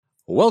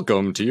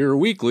Welcome to your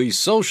weekly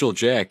Social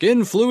Jack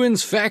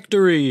Influence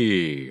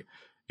Factory.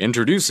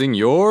 Introducing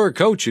your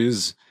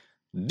coaches,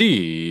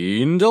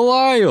 Dean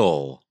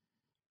Delisle,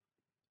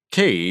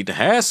 Kate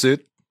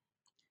Hassett,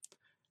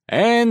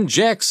 and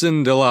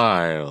Jackson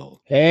Delisle.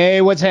 Hey,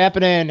 what's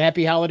happening?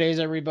 Happy holidays,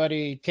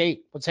 everybody.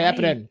 Kate, what's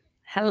happening?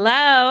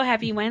 Hello,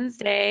 happy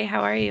Wednesday.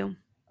 How are you?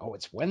 Oh,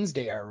 it's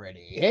Wednesday already.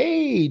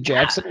 Hey,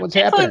 Jackson, what's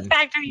Influence happening?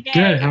 Factory Day.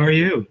 Good. How are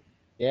you?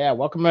 Yeah,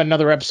 welcome to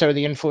another episode of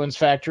the Influence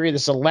Factory.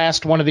 This is the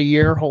last one of the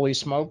year. Holy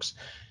smokes.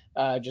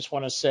 Just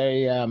want to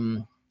say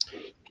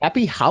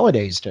happy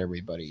holidays to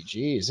everybody.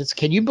 Jeez,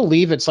 can you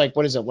believe it's like,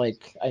 what is it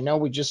like? I know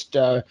we just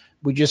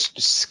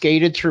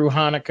skated through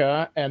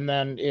Hanukkah, and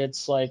then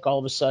it's like all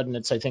of a sudden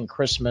it's, I think,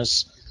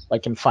 Christmas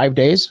like in 5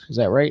 days. Is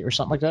that right? Or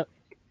something like that?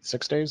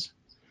 6 days?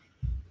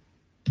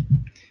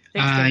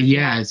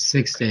 Yeah, it's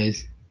 6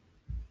 days.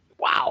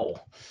 Wow.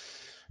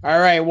 All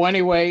right. Well,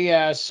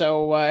 anyway,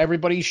 so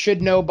everybody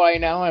should know by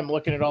now. I'm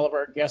looking at all of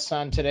our guests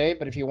on today,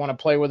 but if you want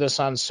to play with us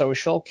on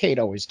social, Kate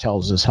always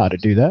tells us how to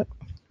do that.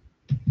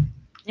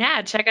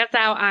 Yeah, check us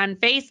out on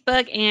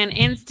Facebook and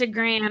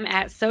Instagram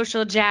at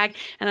Social Jack.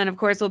 And then, of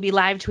course, we'll be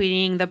live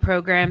tweeting the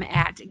program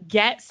at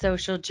Get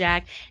Social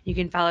Jack. You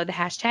can follow the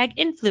hashtag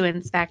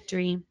Influence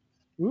Factory.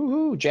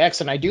 Woohoo,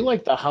 Jackson. I do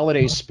like the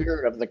holiday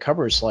spirit of the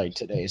cover slide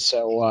today.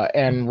 So,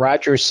 and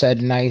Roger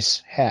said, nice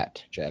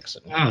hat,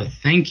 Jackson. Oh,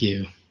 thank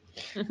you.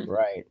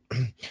 Right.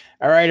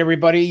 All right,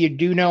 everybody. You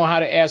do know how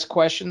to ask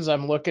questions.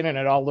 I'm looking, and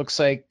it all looks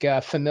like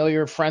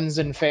familiar friends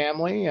and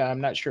family.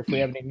 I'm not sure if we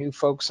have any new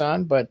folks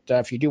on, but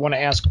if you do want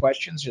to ask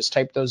questions, just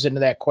type those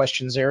into that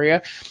questions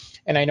area.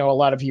 And I know a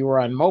lot of you are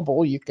on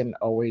mobile. You can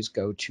always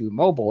go to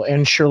mobile.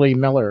 And Shirley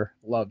Miller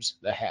loves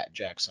the hat,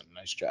 Jackson.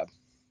 Nice job.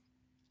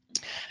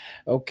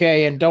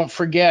 Okay, and don't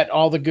forget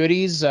all the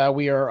goodies.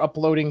 We are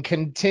uploading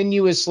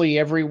continuously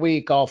every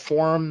week, all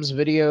forums,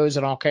 videos,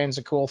 and all kinds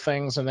of cool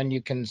things. And then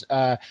you can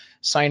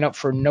sign up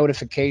for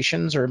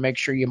notifications, or make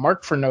sure you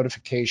mark for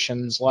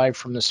notifications live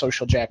from the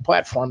Social Jack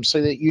platform,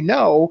 so that you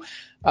know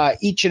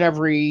each and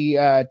every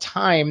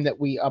time that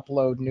we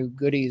upload new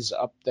goodies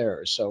up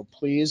there. So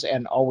please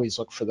and always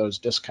look for those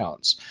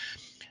discounts.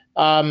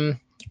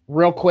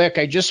 Real quick,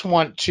 I just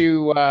want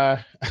to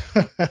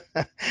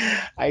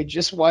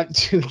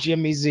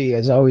Jimmy Z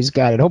has always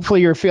got it.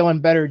 Hopefully you're feeling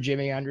better,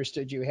 Jimmy. I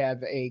understood you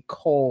have a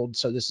cold,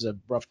 so this is a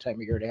rough time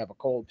of year to have a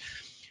cold.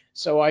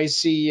 So I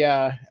see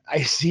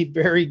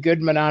Barry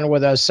Goodman on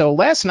with us. So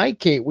last night,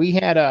 Kate, we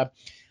had a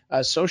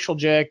Social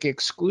Jack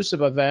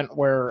exclusive event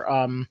where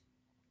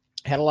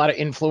had a lot of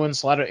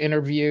influence, a lot of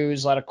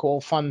interviews, a lot of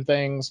cool, fun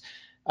things.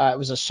 It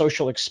was a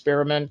social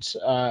experiment,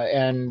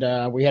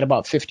 and we had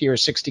about 50 or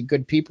 60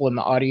 good people in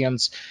the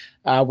audience.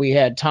 We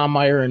had Tom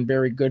Meyer and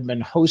Barry Goodman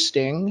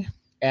hosting.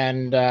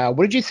 And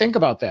what did you think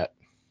about that?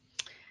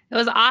 It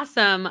was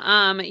awesome.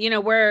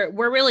 We're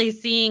really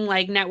seeing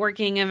like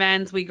networking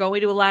events. We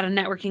do a lot of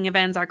networking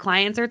events. Our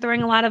clients are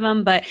throwing a lot of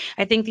them, but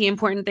I think the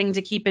important thing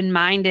to keep in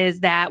mind is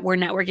that we're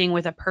networking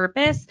with a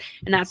purpose.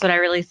 And that's what I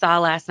really saw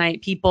last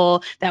night.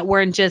 People that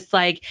weren't just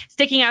like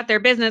sticking out their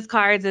business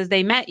cards as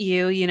they met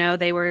you,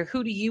 they were,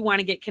 who do you want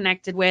to get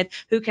connected with?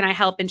 Who can I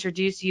help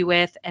introduce you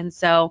with? And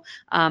so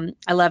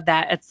I love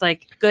that. It's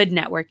like good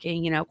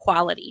networking,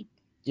 quality.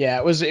 Yeah,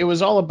 it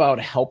was all about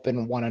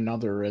helping one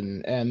another,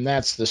 and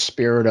that's the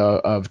spirit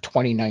of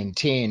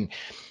 2019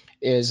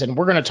 and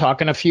we're going to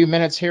talk in a few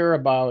minutes here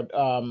about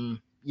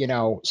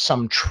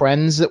some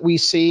trends that we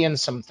see, and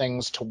some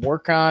things to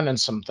work on, and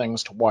some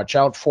things to watch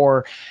out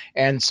for,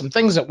 and some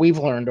things that we've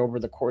learned over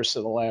the course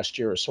of the last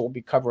year. So we'll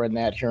be covering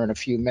that here in a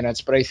few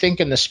minutes. But I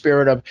think in the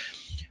spirit of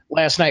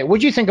last night,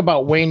 what do you think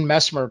about Wayne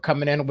Messmer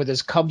coming in with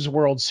his Cubs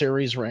World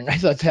Series ring? I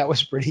thought that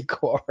was pretty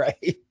cool,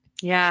 right?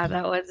 Yeah,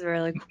 that was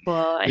really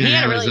cool. And Yeah, he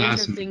had a that was really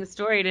awesome. interesting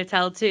story to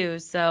tell too.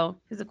 So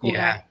he's a cool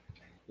guy.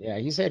 Yeah,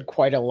 he's had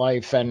quite a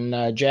life.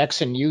 And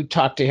Jackson, you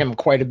talked to him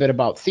quite a bit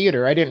about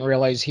theater. I didn't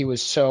realize he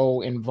was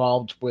so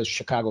involved with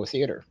Chicago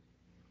theater.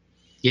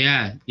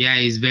 Yeah,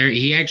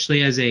 he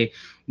actually has a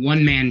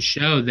one-man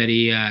show that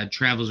he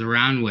travels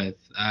around with.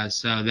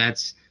 So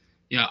that's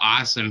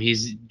awesome.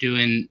 He's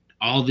doing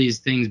all these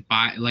things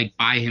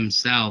by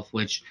himself,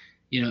 which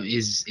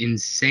is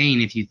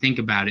insane if you think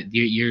about it.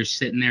 You're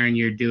sitting there and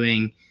you're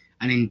doing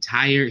an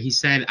entire,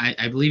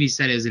 I believe he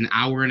said it was an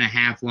hour and a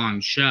half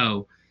long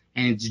show,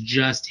 and it's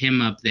just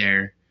him up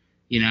there,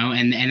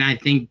 and I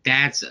think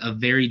that's a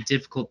very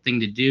difficult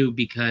thing to do,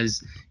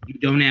 because you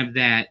don't have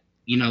that,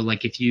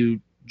 like if you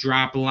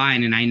drop a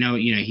line, and I know,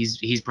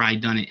 he's probably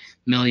done it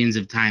millions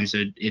of times,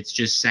 so it's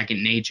just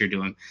second nature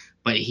to him,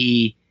 but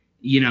he,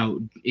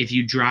 if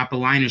you drop a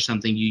line or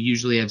something, you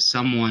usually have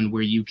someone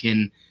where you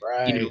can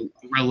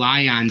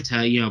rely on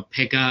to,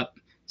 pick up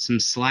some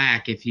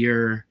slack if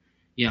you're,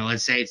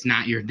 let's say it's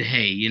not your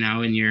day,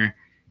 and you're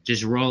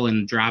just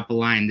rolling, drop a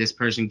line. This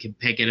person can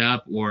pick it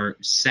up or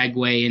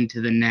segue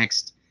into the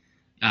next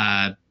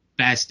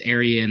best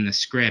area in the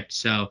script.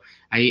 So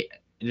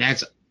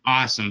that's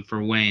awesome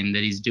for Wayne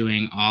that he's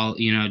doing all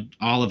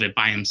of it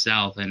by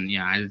himself. And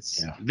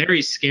it's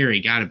very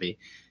scary. Gotta be.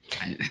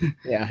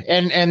 Yeah,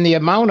 and the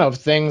amount of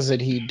things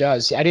that he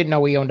does. I didn't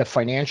know he owned a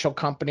financial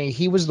company.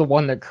 He was the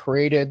one that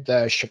created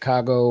the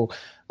Chicago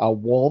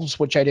Wolves,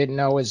 which I didn't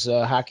know is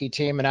a hockey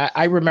team. And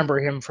I remember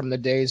him from the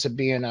days of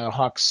being a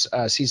Hawks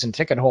season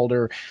ticket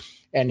holder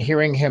and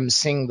hearing him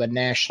sing the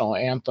national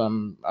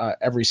anthem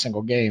every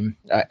single game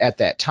at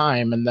that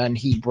time. And then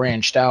he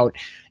branched out,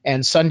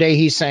 and Sunday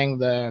he sang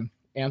the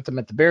anthem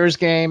at the Bears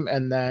game,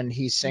 and then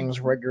he sings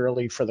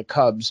regularly for the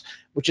Cubs,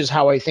 which is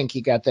how I think he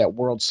got that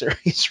World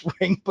Series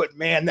ring. But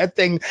man, that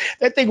thing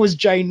was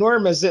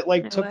ginormous. It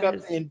like took up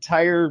the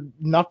entire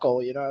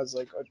knuckle, you know. It was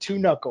like 2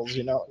 knuckles,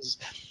 you know. It was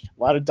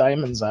a lot of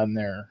diamonds on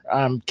there.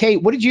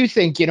 Kate, what did you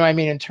think? You know, I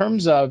mean, in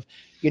terms of,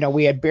 you know,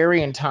 we had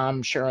Barry and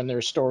Tom sharing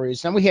their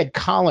stories. Then we had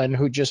Colin,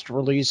 who just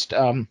released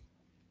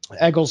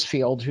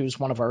Egglesfield, who's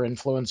one of our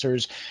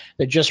influencers,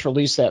 that just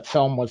released that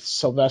film with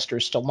Sylvester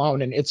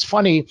Stallone. And it's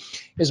funny,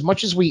 as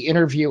much as we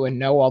interview and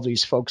know all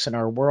these folks in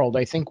our world,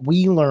 I think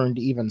we learned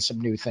even some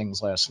new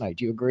things last night.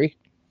 Do you agree?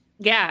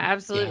 Yeah,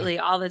 absolutely.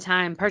 Yeah. All the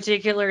time,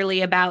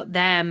 particularly about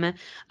them.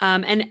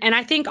 And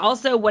I think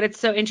also what it's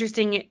so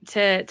interesting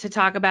to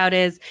talk about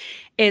is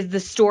the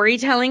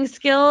storytelling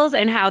skills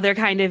and how they're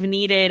kind of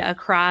needed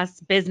across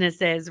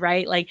businesses,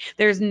 right? Like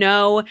there's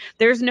no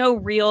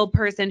real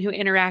person who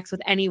interacts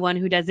with anyone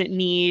who doesn't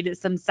need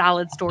some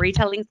solid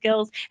storytelling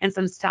skills and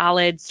some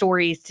solid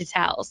stories to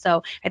tell.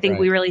 So I think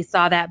we really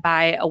saw that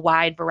by a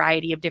wide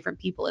variety of different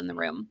people in the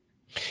room.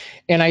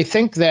 And I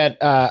think that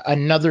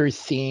another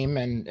theme,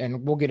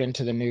 and we'll get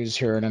into the news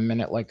here in a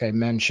minute, like I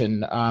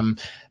mentioned,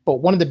 but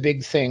one of the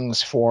big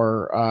things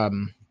for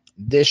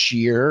this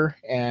year,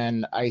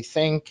 and I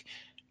think,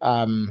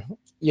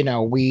 you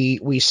know,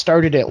 we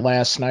started it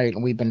last night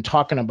and we've been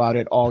talking about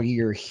it all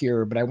year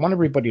here, but I want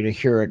everybody to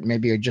hear it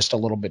maybe just a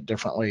little bit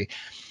differently,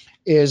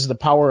 is the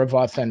power of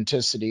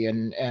authenticity.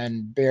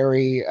 And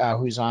Barry,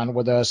 who's on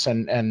with us,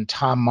 and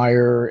Tom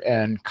Meyer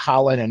and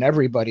Colin and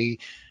everybody,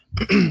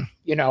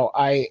 you know,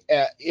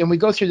 and we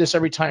go through this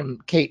every time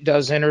Kate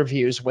does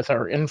interviews with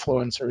our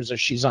influencers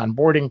as she's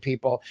onboarding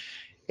people.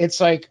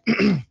 It's like,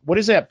 what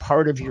is that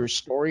part of your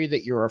story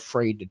that you're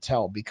afraid to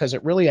tell? Because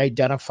it really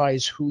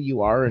identifies who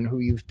you are and who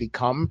you've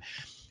become.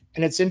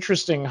 And it's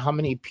interesting how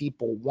many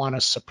people want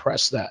to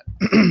suppress that.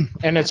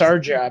 And it's our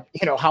job.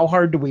 You know, how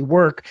hard do we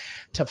work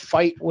to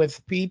fight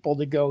with people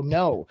to go,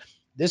 no,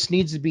 this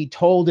needs to be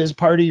told as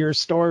part of your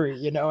story,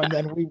 you know.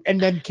 And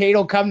then Kate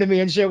will come to me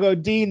and she'll go,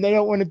 Dean, they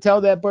don't want to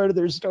tell that part of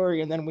their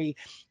story. And then we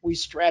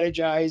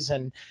strategize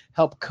and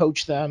help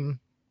coach them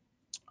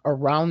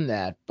around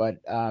that. But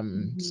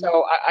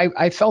so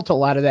I felt a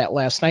lot of that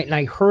last night, and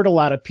I heard a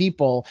lot of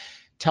people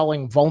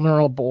telling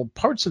vulnerable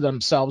parts of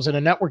themselves in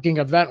a networking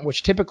event,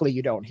 which typically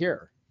you don't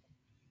hear.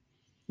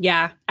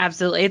 Yeah,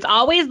 absolutely. It's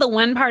always the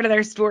one part of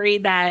their story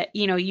that,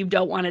 you know, you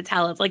don't want to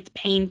tell. It's like the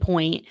pain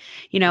point,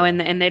 you know,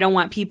 and they don't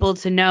want people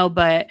to know.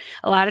 But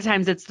a lot of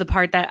times it's the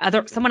part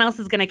that someone else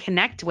is going to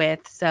connect with.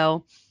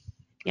 So,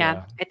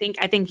 yeah, I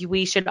think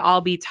we should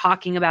all be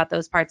talking about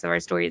those parts of our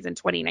stories in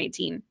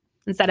 2019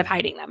 instead of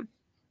hiding them.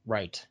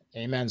 Right.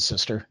 Amen,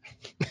 sister.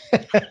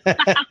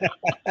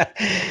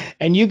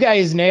 And you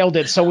guys nailed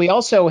it. So we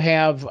also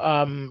have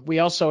one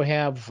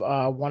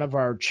of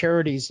our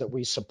charities that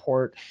we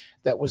support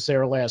that was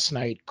there last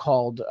night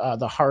called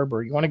the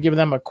Harbor. You want to give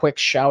them a quick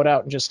shout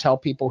out and just tell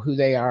people who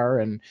they are,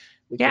 and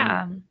we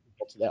can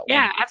get to that one.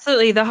 Yeah,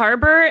 absolutely. The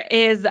Harbor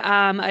is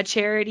a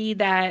charity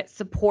that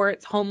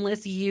supports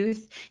homeless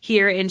youth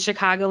here in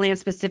Chicagoland,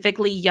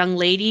 specifically young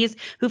ladies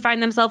who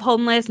find themselves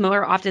homeless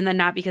more often than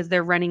not because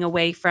they're running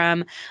away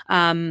from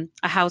a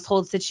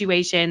household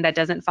situation that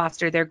doesn't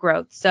foster their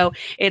growth. So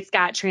it's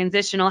got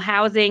transitional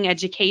housing,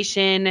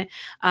 education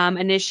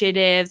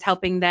initiatives,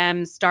 helping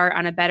them start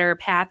on a better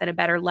path and a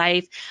better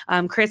life.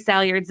 Chris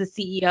Salyards, the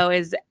CEO,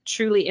 is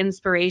truly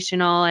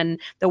inspirational, and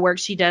the work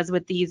she does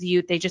with these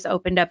youth. They just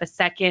opened up a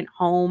second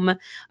home.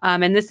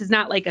 And this is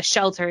not like a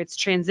shelter, it's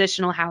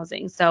transitional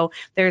housing. So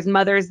there's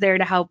mothers there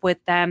to help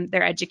with them,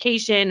 their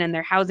education and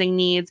their housing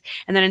needs.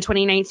 And then in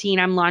 2019,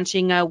 I'm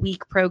launching a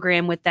week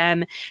program with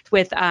them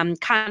with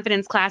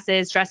confidence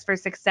classes, Dress for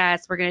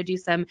Success. We're going to do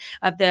some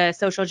of the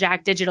Social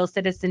Jack digital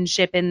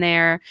citizenship in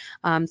there.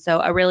 So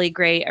a really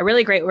great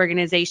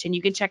organization.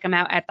 You can check them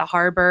out at the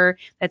Harbor.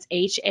 That's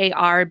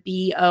HARBOUR.org.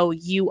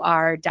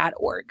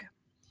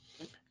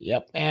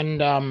 Yep.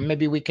 And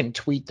maybe we can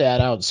tweet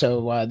that out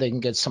so they can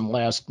get some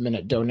last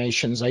minute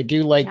donations. I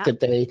do like that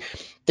they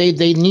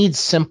need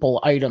simple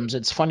items.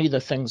 It's funny,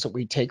 the things that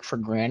we take for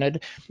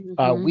granted.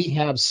 We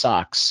have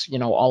socks, you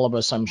know, all of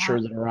us, I'm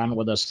sure, that are on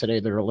with us today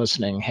that are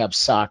listening have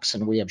socks,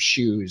 and we have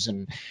shoes,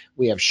 and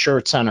we have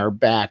shirts on our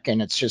back.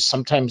 And it's just,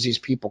 sometimes these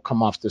people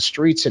come off the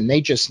streets and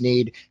they just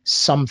need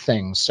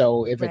something.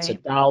 So if it's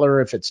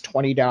 $1, if it's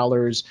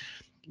 $20,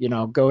 you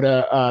know, go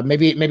to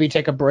maybe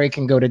take a break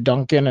and go to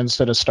Dunkin'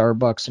 instead of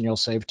Starbucks, and you'll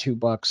save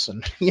 $2,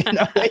 and you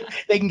know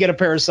they can get a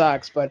pair of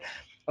socks. But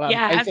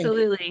Yeah, I think,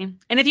 absolutely.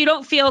 And if you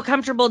don't feel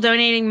comfortable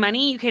donating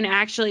money, you can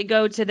actually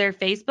go to their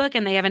Facebook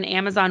and they have an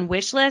Amazon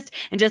wish list.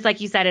 And just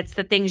like you said, it's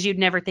the things you'd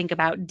never think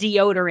about: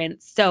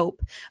 deodorant,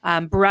 soap,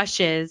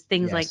 brushes,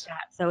 things like yes.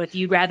 that. So if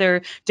you'd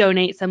rather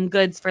donate some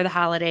goods for the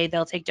holiday,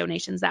 they'll take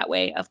donations that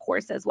way, of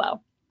course, as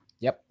well.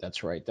 Yep,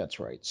 that's right. That's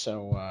right.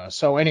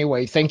 So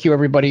anyway, thank you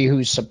everybody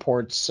who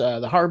supports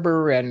the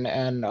harbor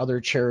and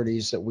other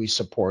charities that we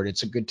support.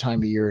 It's a good time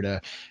of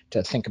year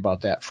to think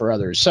about that for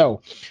others.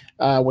 So,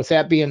 with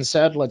that being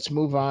said, let's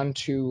move on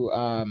to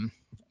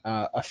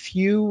a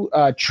few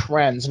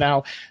trends.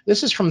 Now,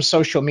 this is from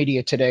social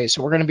media today,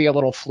 so we're going to be a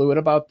little fluid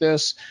about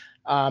this.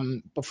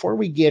 Before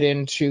we get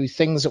into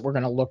things that we're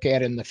going to look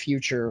at in the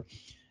future,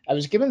 I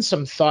was given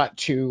some thought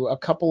to a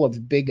couple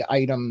of big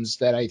items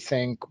that I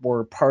think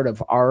were part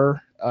of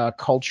our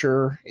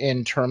culture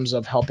in terms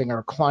of helping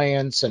our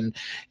clients and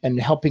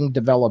helping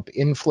develop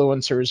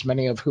influencers,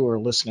 many of who are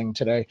listening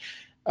today.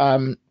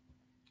 Um,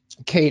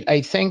 Kate,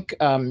 I think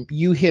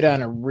you hit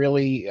on a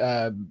really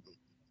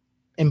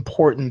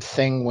important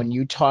thing when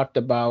you talked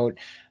about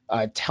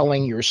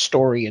telling your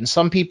story. And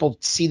some people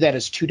see that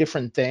as two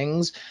different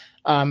things,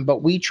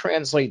 but we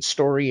translate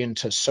story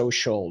into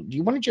social. Do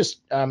you want to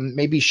just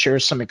maybe share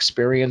some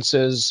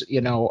experiences,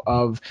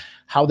 of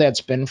how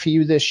that's been for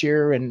you this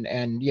year?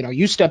 And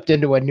you stepped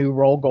into a new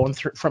role going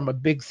through from a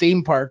big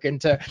theme park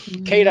into,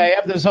 Kate, I Mhm.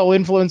 have this whole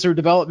influencer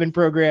development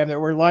program that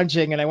we're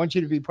launching, and I want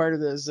you to be part of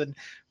this. And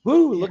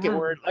woo, look at Yeah.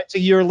 where it's a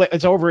year.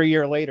 It's over a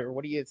year later.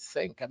 What do you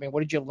think? I mean,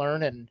 what did you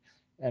learn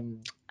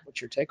and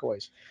what's your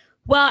takeaways?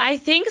 Well, I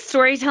think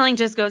storytelling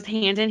just goes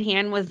hand in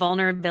hand with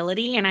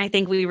vulnerability. And I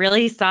think we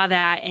really saw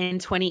that in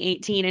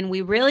 2018. And we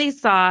really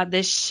saw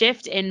this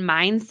shift in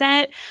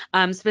mindset,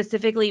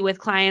 specifically with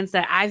clients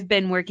that I've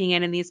been working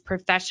in these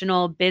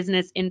professional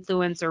business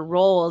influencer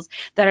roles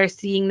that are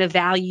seeing the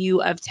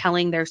value of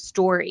telling their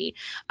story.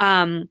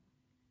 And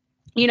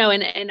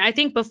I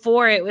think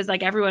before it was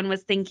like everyone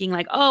was thinking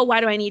like, oh,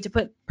 why do I need to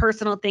put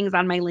personal things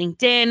on my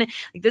LinkedIn?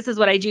 Like, this is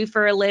what I do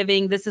for a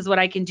living. This is what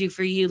I can do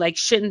for you. Like,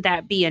 shouldn't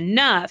that be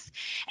enough?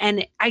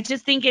 And I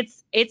just think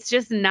it's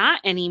just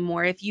not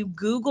anymore. If you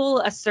Google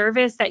a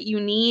service that you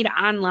need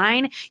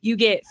online, you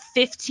get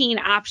 15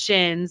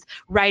 options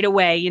right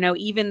away.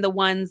 Even the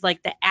ones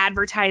like the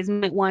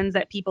advertisement ones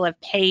that people have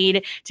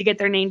paid to get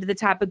their name to the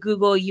top of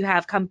Google. You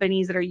have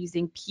companies that are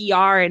using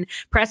PR and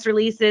press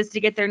releases to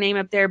get their name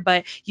up there,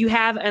 but you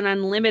have an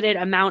unlimited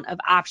amount of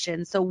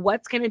options. So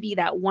what's going to be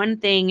that one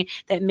thing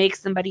that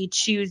makes somebody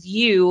choose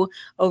you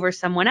over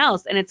someone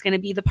else? And it's going to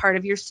be the part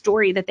of your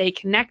story that they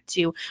connect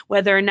to,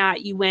 whether or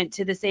not you went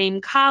to the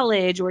same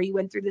college or you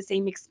went through the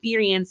same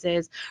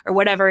experiences or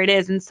whatever it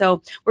is. And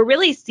so we're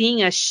really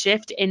seeing a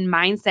shift in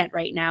mindset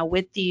right now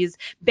with these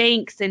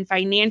banks and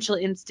financial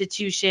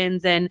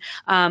institutions. And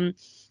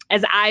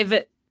as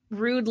I've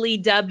rudely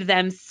dubbed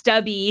them,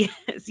 stubby,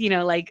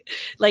 like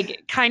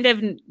kind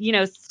of,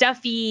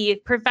 stuffy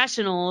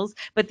professionals,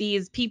 but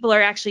these people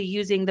are actually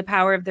using the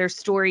power of their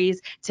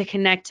stories to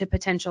connect to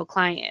potential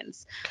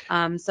clients.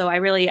 So I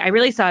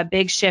really saw a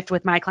big shift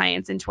with my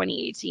clients in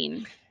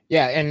 2018.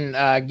 Yeah, and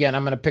again,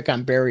 I'm going to pick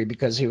on Barry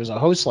because he was a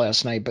host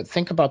last night. But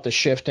think about the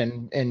shift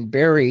in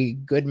Barry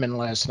Goodman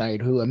last night,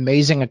 who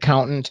amazing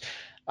accountant,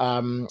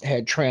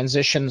 had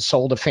transitioned,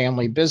 sold a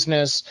family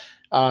business.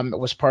 It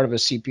was part of a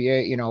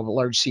CPA, a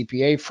large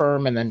CPA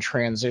firm, and then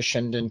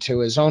transitioned into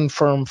his own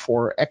firm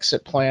for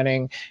exit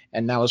planning,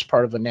 and now is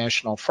part of a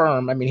national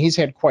firm. I mean, he's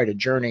had quite a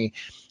journey,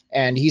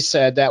 and he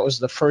said that was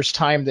the first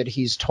time that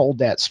he's told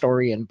that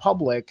story in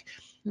public.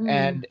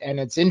 Mm. And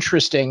it's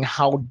interesting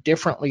how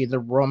differently the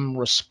room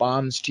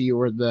responds to you,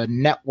 or the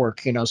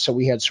network, so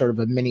we had sort of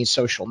a mini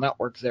social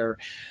network there.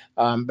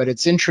 But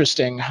it's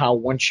interesting how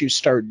once you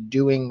start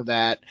doing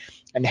that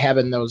and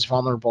having those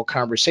vulnerable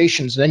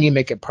conversations, then you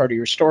make it part of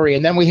your story.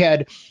 And then we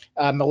had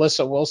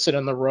Melissa Wilson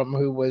in the room,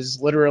 who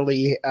was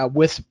literally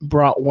with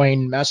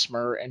Wayne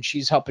Messmer, and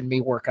she's helping me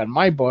work on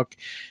my book.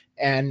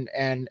 And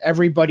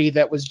everybody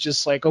that was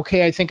just like,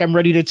 okay, I think I'm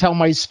ready to tell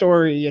my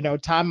story.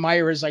 Tom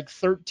Meyer is like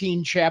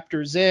 13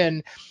 chapters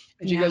in,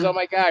 and she goes, Yeah. oh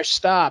my gosh,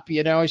 stop.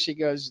 She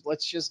goes,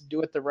 let's just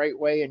do it the right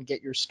way and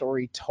get your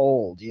story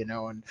told.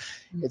 And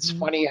it's Mhm.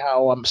 funny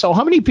how so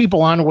how many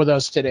people on with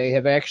us today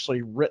have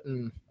actually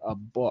written a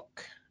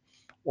book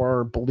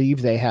or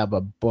believe they have a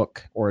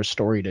book or a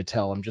story to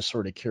tell? I'm just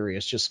sort of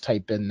curious. Just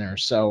type in there.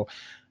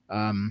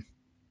 Um,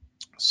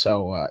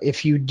 so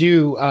if you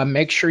do,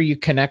 make sure you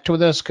connect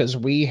with us, because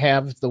we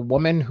have the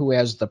woman who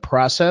has the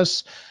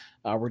process.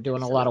 We're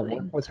doing a lot of work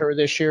Absolutely. with her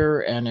this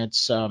year, and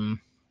it's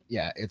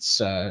yeah,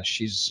 it's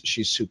she's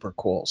super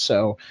cool.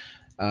 So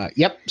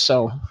yep.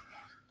 So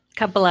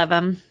Couple of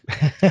them.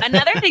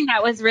 Another thing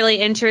that was really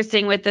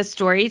interesting with the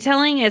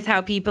storytelling is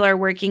how people are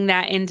working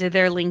that into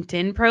their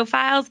LinkedIn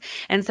profiles.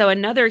 And so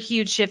another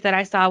huge shift that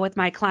I saw with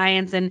my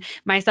clients and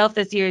myself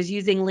this year is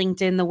using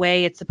LinkedIn the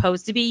way it's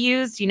supposed to be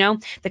used.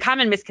 The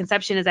common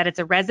misconception is that it's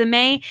a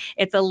resume.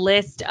 It's a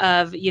list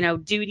of,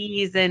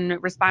 duties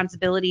and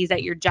responsibilities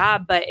at your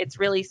job, but it's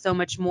really so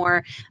much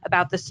more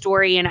about the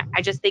story. And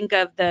I just think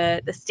of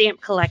the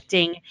stamp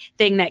collecting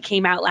thing that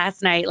came out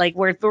last night, like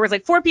where there was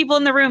like 4 people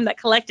in the room that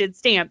collected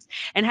stamps.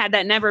 And had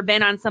that never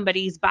been on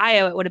somebody's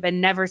bio, it would have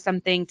been never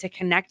something to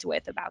connect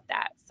with about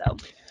that. So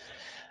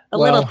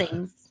little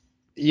things.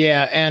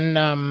 Yeah, and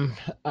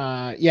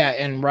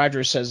and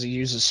Roger says he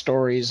uses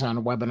stories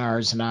on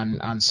webinars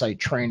and on site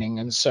training,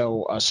 and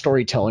so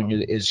storytelling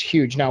is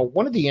huge. Now,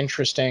 one of the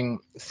interesting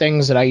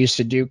things that I used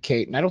to do,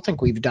 Kate, and I don't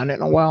think we've done it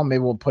in a while. Maybe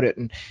we'll put it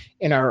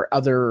in our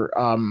other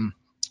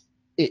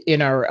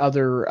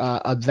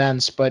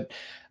events, but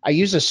I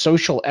use a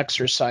social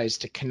exercise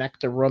to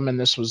connect the room, and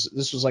this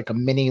was like a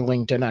mini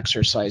LinkedIn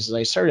exercise that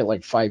I started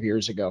like 5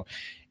 years ago.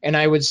 And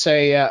I would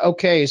say,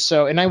 okay,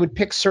 so, and I would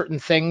pick certain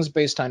things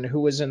based on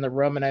who was in the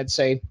room, and I'd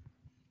say,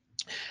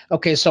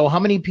 okay, so how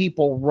many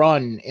people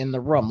run in the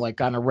room? Like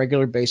on a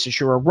regular basis,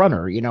 you're a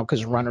runner,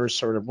 because runners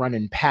sort of run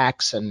in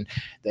packs and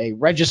they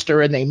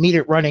register and they meet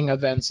at running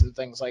events and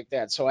things like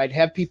that. So I'd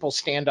have people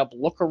stand up,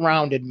 look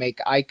around, and make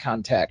eye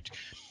contact.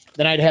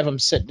 Then I'd have them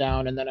sit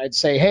down, and then I'd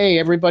say, hey,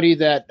 everybody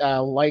that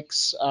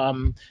likes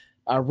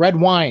red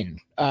wine,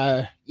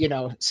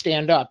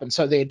 stand up. And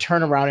so they'd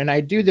turn around, and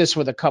I do this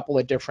with a couple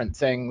of different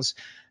things.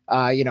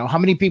 How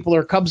many people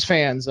are Cubs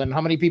fans and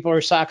how many people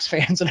are Sox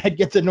fans? And I'd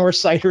get the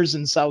Northsiders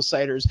and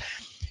Southsiders.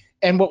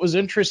 And what was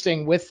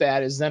interesting with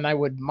that is then I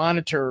would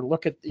monitor,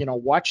 look at,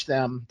 watch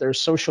them, their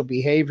social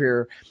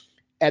behavior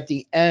at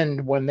the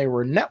end when they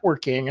were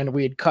networking, and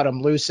we had cut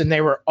them loose, and they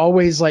were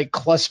always like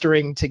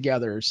clustering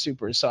together.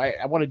 Super. So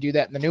I want to do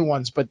that in the new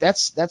ones, but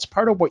that's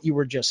part of what you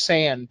were just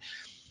saying,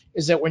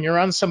 is that when you're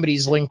on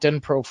somebody's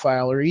LinkedIn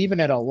profile or even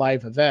at a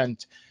live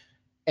event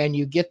and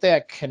you get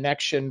that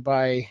connection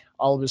by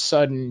all of a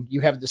sudden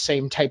you have the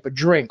same type of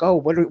drink. Oh,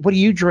 what are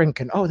you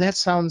drinking? Oh, that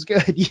sounds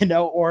good,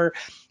 or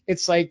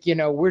it's like,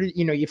 where,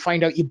 you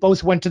find out you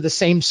both went to the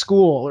same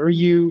school, or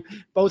you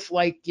both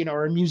like,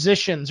 are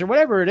musicians or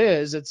whatever it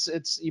is.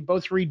 It's you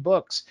both read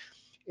books.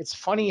 It's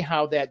funny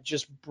how that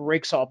just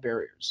breaks all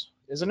barriers,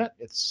 isn't it?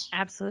 It's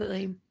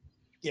absolutely.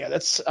 Yeah,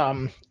 that's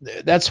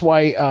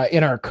why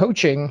in our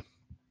coaching,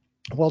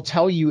 we'll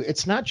tell you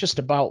it's not just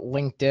about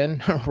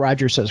LinkedIn.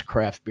 Roger says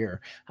craft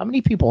beer. How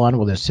many people on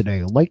with us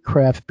today like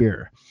craft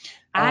beer?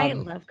 I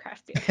love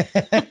craft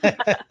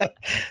beer.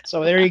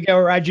 So there you go,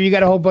 Roger. You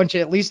got a whole bunch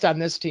of, at least on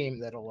this team,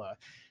 that'll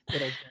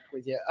drink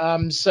with you. Yeah,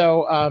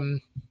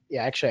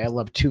 actually, I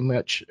love too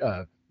much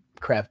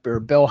craft beer.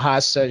 Bill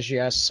Haas says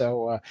yes.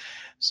 So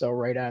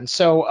right on.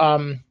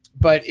 So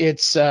but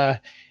it's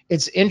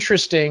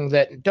interesting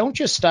that don't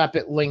just stop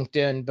at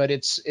LinkedIn, but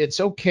it's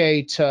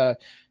okay to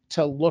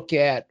look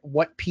at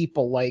what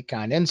people like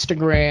on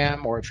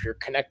Instagram, or if you're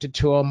connected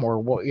to them, or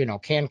what,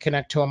 can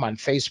connect to them on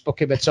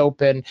Facebook if it's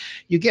open.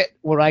 You get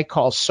what I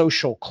call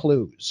social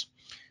clues.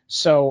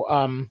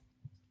 So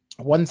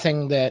one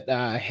thing that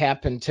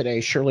happened today,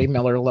 Shirley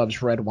Miller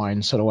loves red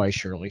wine. So do I,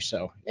 Shirley.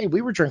 So, hey,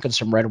 we were drinking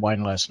some red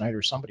wine last night,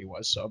 or somebody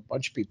was, so a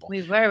bunch of people.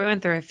 We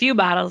went through a few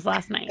bottles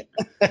last night.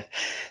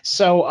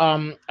 So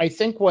I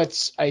think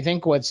what's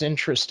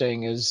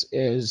interesting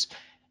is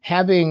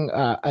having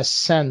a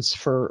sense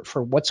for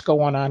what's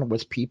going on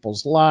with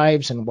people's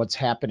lives and what's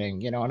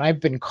happening, and I've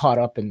been caught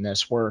up in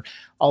this where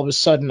all of a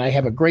sudden I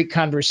have a great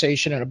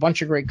conversation and a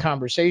bunch of great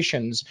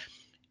conversations,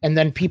 and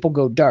then people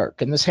go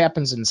dark. And this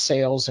happens in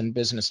sales and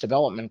business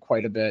development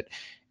quite a bit.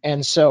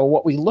 And so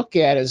what we look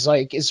at is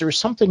like, is there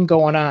something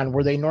going on?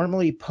 Were they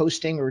normally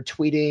posting or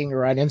tweeting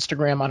or on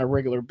Instagram on a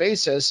regular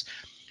basis?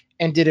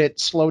 And did it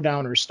slow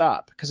down or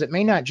stop? Because it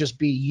may not just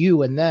be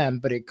you and them,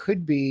 but it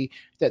could be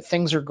that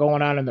things are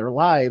going on in their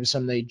lives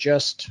and they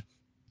just,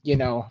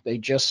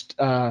 it's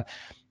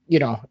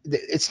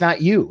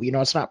not you,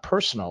 it's not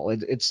personal.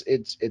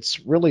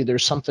 It's really,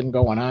 there's something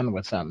going on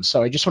with them.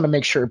 So I just want to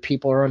make sure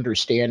people are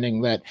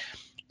understanding that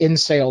in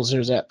sales,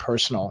 there's that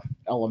personal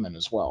element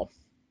as well.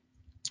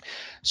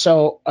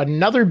 So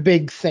another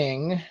big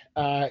thing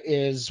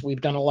is we've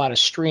done a lot of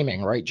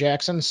streaming, right,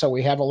 Jackson? So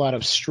we have a lot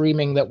of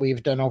streaming that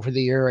we've done over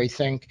the year. I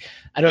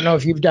don't know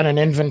if you've done an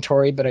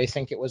inventory, but I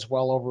think it was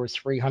well over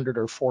 300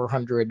 or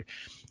 400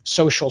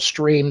 social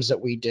streams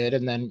that we did.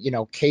 And then,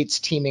 Kate's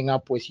teaming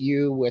up with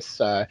you with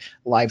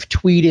live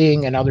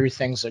tweeting and other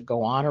things that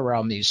go on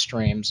around these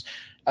streams.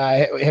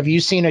 Have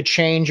you seen a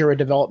change or a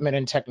development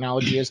in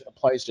technology as it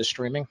applies to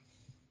streaming?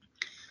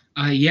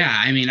 Yeah,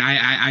 I mean,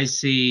 I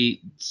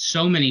see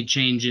so many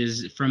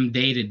changes from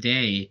day to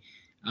day.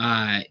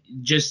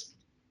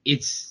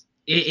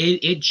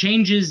 It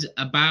changes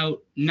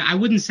about, I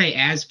wouldn't say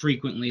as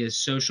frequently as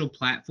social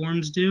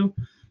platforms do,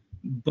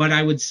 but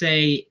I would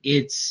say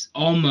it's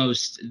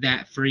almost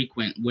that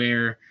frequent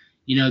where,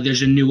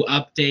 there's a new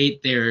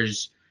update,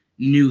 there's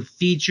new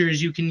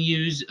features you can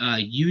use.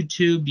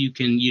 YouTube, you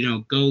can,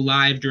 go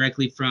live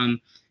directly from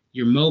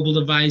your mobile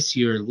device,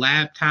 your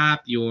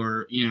laptop,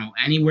 your,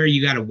 anywhere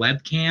you got a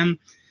webcam.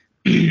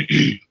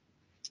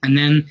 And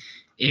then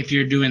if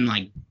you're doing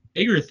like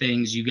bigger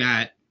things, you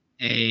got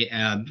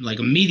like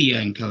a media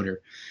encoder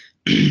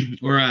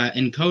or a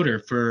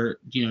encoder for,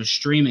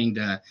 streaming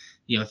to,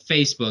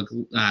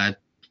 Facebook,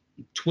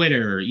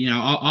 Twitter,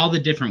 all the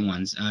different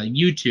ones,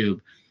 YouTube,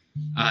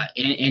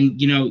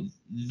 and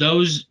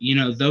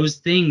those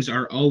things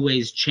are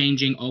always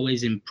changing,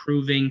 always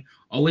improving,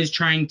 always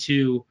trying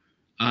to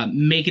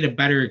make it a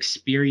better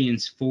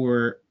experience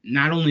for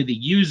not only the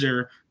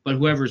user, but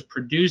whoever's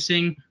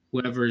producing,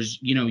 whoever's,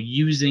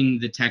 using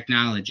the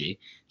technology.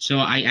 So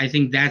I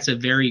think that's a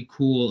very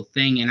cool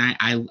thing. And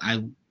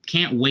I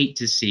can't wait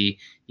to see,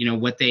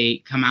 what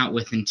they come out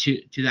with in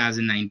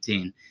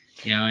 2019,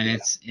 and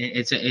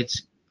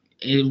it's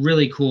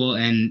really cool.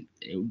 And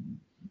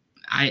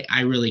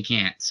I really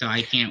can't. So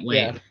I can't wait.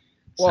 Yeah.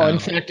 Well,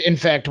 So, in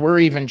fact, we're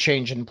even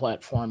changing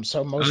platforms.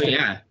 So most of you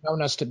yeah.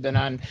 known us to have been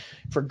on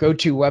for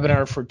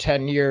GoToWebinar for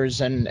 10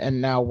 years,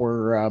 and now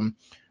we're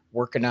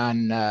working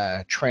on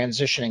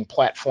transitioning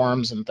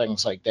platforms and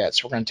things like that.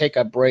 So we're going to take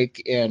a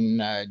break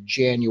in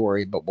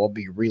January, but we'll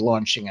be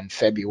relaunching in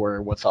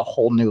February with a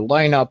whole new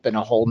lineup and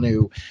a whole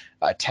new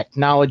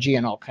technology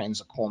and all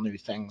kinds of cool new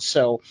things.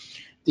 So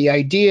the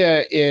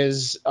idea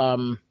is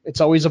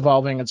it's always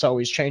evolving, it's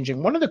always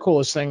changing. One of the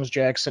coolest things,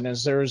 Jackson,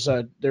 is there's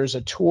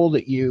a tool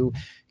that you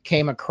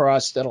came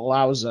across that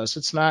allows us,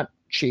 it's not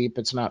cheap,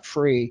 it's not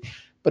free,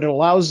 but it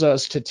allows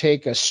us to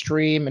take a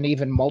stream and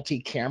even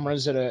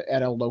multi-cameras at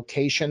a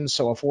location.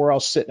 So if we're all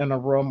sitting in a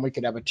room, we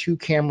could have a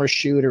 2-camera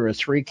shoot or a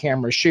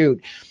 3-camera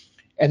shoot,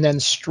 and then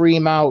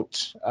stream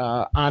out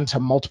onto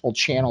multiple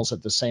channels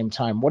at the same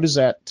time. What is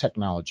that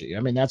technology?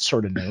 I mean, that's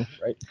sort of new,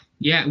 right?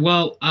 Yeah.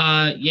 Well,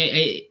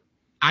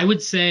 I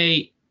would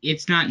say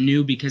it's not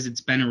new because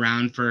it's been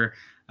around for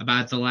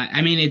about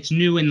it's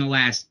new in the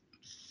last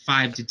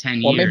 5 to 10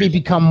 years. Well, maybe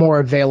become more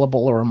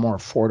available or more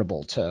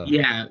affordable to.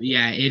 Yeah.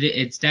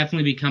 It's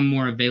definitely become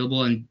more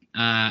available, and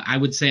I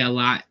would say a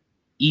lot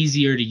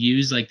easier to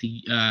use. Like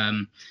the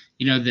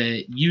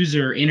the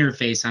user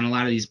interface on a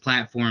lot of these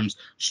platforms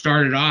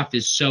started off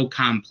as so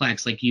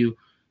complex. Like you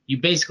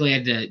basically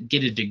had to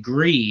get a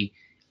degree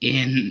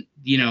in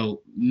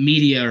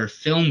media or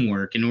film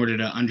work in order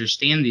to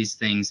understand these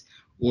things,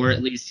 or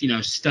at least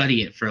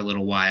study it for a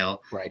little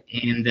while. Right.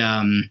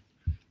 And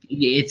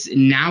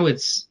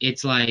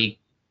it's like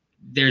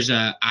there's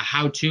a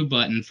how-to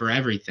button for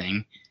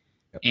everything,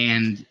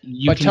 and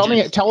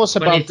tell us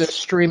about the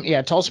stream.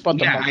 Yeah, tell us about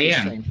the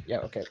stream. Yeah,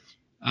 okay.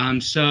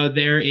 So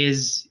there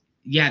is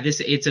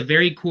it's a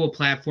very cool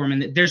platform,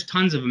 and there's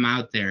tons of them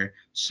out there.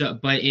 So,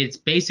 but it's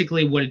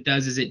basically what it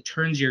does is it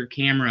turns your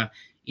camera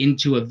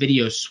into a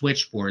video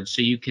switchboard,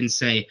 so you can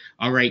say,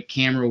 all right,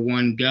 camera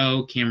 1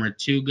 go, camera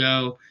 2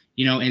 go,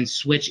 and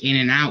switch in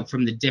and out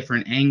from the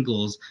different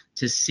angles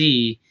to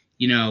see,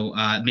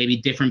 maybe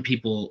different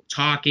people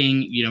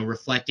talking,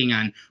 reflecting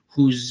on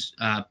who's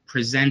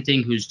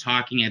presenting, who's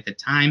talking at the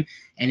time.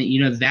 And,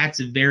 that's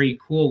very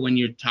cool when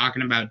you're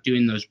talking about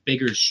doing those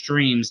bigger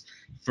streams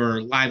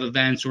for live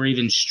events, or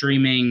even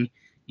streaming,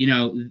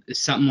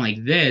 something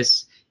like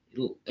this.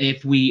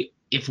 If we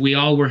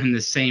all were in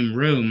the same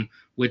room,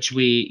 which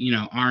we,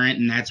 aren't,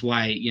 and that's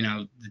why,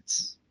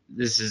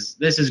 this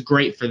is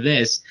great for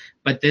this,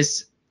 but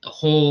this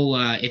whole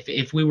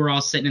if we were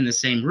all sitting in the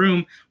same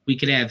room, we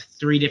could have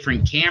 3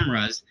 different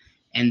cameras,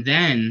 and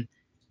then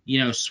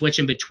switch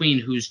in between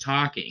who's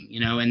talking,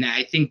 and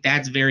I think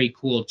that's very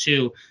cool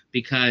too,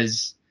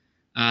 because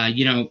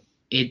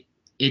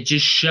it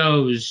just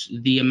shows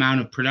the amount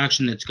of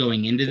production that's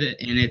going into it,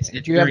 and it's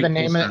do you have the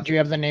name of do you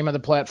have the name of the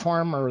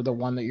platform, or the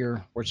one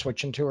that we're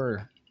switching to,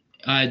 or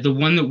the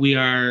one that we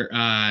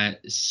are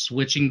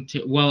switching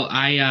to? Well,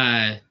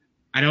 I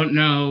don't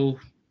know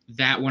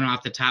that one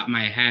off the top of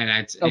my head.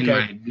 It's in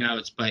my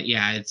notes, but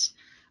yeah, it's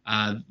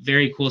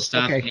very cool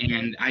stuff,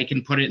 and I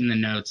can put it in the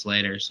notes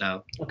later.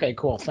 So okay,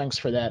 cool. Thanks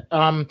for that.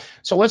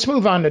 So let's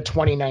move on to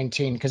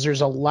 2019, because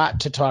there's a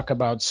lot to talk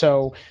about.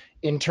 So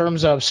in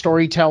terms of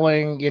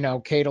storytelling,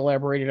 Kate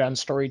elaborated on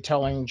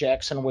storytelling.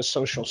 Jackson was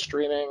social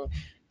streaming,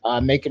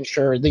 making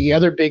sure. The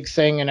other big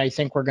thing, and I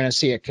think we're going to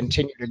see it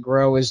continue to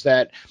grow, is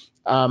that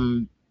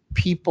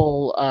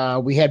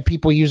we had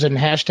people using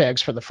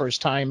hashtags for the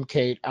first time,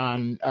 Kate,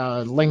 on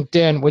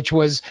LinkedIn, which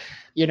was,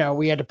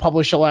 we had to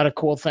publish a lot of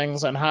cool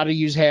things on how to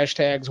use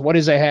hashtags. What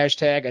is a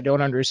hashtag? I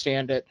don't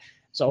understand it.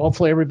 So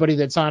hopefully everybody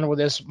that's on with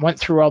us went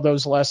through all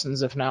those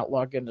lessons. If not,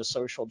 log into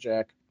Social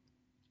Jack.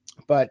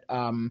 But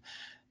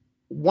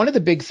one of the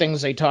big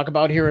things they talk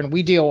about here, and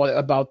we deal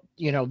about,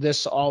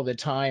 this all the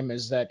time,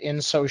 is that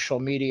in social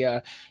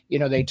media,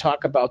 they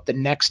talk about the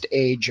next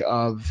age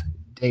of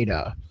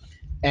data.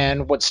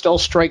 And what still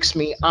strikes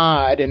me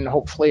odd, and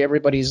hopefully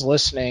everybody's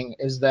listening,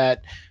 is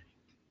that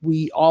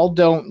we all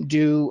don't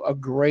do a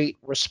great,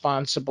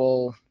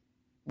 responsible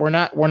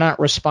not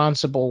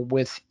responsible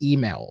with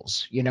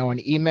emails, and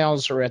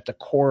emails are at the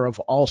core of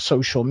all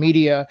social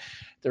media.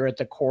 They're at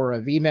the core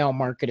of email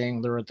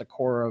marketing. They're at the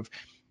core of,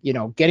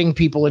 getting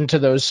people into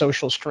those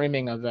social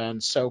streaming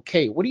events. So,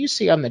 Kate, what do you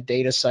see on the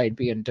data side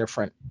being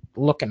different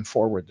looking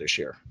forward this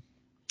year?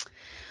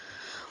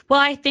 Well,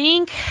 I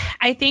think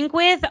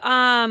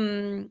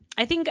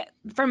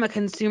from a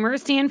consumer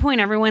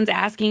standpoint, everyone's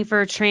asking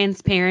for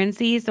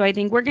transparency. So I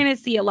think we're going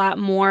to see a lot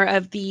more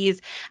of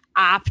these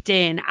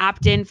opt-in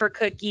for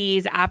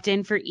cookies,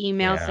 opt-in for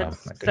email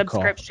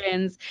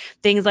subscriptions,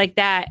 things like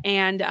that.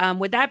 And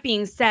with that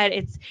being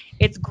said,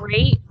 it's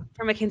great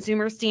from a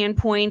consumer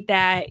standpoint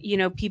that,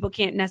 people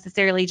can't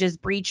necessarily just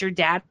breach your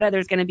data.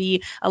 There's going to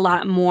be a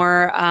lot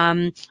more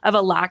of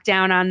a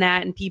lockdown on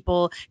that, and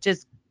people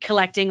just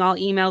collecting all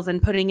emails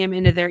and putting them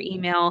into their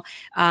email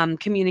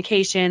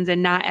communications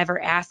and not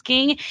ever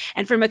asking.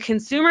 And from a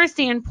consumer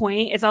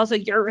standpoint, it's also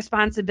your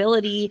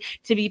responsibility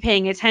to be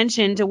paying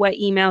attention to what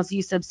emails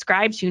you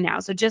subscribe to now.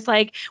 So just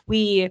like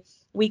we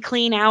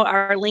clean out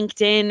our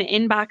LinkedIn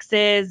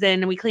inboxes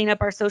and we clean up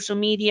our social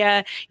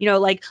media,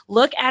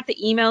 look at the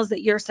emails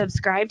that you're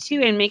subscribed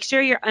to and make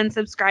sure you're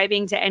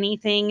unsubscribing to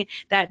anything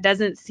that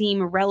doesn't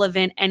seem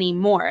relevant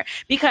anymore.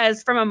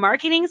 Because from a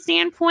marketing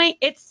standpoint,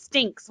 it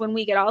stinks when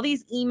we get all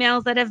these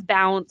emails that have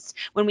bounced,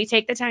 when we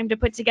take the time to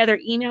put together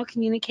email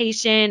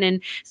communication.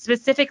 And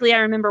specifically,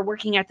 I remember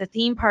working at the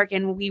theme park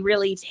and we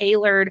really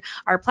tailored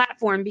our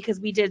platform because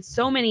we did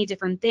so many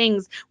different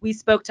things. We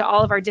spoke to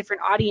all of our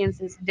different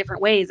audiences in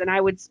different ways. And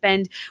I would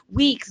spend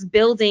weeks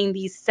building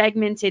these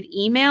segmented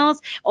emails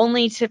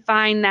only to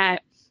find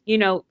that,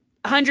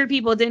 100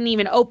 people didn't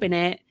even open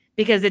it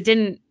because it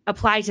didn't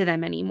apply to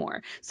them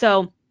anymore.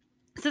 So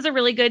this is a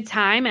really good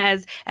time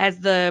as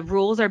the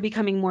rules are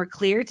becoming more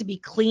clear to be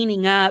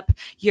cleaning up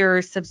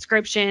your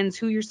subscriptions,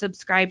 who you're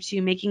subscribed to,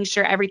 making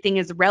sure everything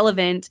is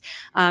relevant.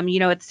 At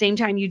the same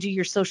time you do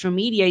your social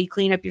media, you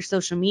clean up your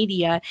social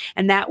media,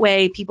 and that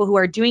way people who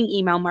are doing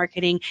email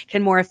marketing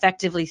can more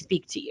effectively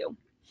speak to you.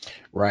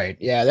 Right.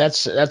 Yeah,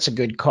 that's a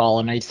good call.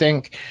 And I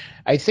think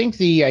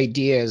the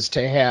idea is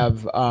to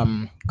have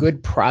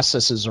good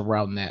processes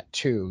around that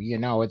too.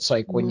 It's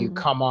like when you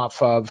come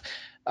off of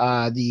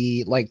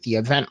the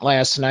event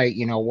last night,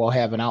 we'll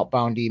have an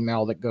outbound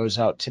email that goes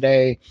out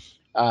today.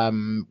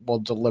 We'll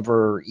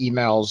deliver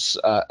emails,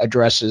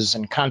 addresses,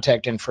 and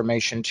contact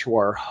information to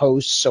our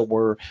hosts.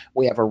 So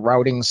we have a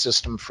routing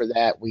system for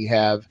that. We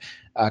have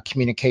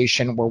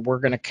communication where we're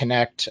going to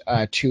connect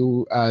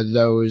to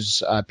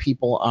those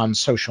people on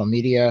social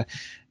media,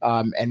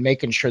 and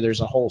making sure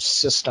there's a whole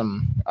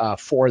system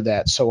for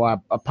that. So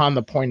upon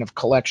the point of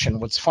collection,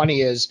 what's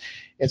funny is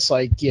it's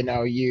like,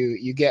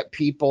 you get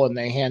people and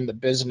they hand the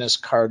business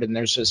card and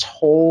there's this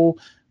whole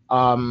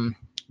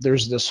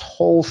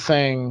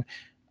thing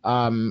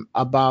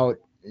about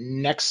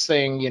next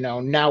thing,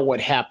 now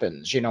what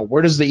happens,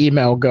 where does the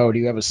email go? Do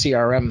you have a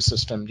CRM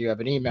system? Do you have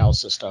an email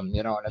system?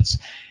 And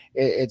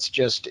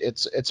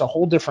it's a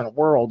whole different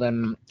world.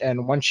 And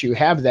once you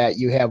have that,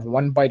 you have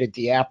one bite at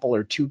the apple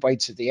or two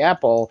bites at the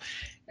apple,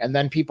 and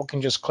then people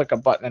can just click a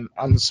button and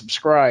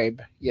unsubscribe,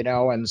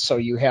 and so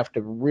you have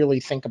to really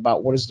think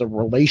about what does the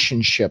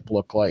relationship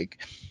look like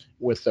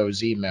with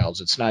those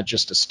emails. It's not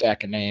just a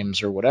stack of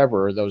names or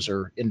whatever. Those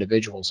are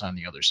individuals on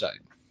the other side.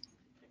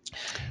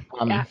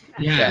 I'd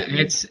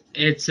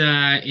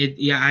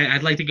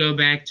like to go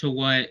back to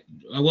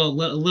a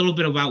little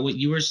bit about what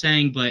you were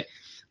saying, but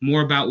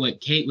more about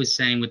what Kate was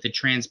saying with the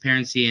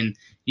transparency and,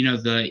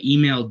 the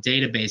email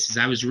databases.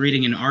 I was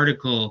reading an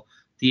article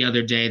the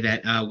other day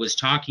that was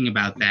talking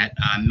about that,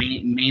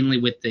 mainly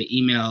with the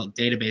email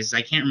databases.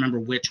 I can't remember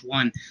which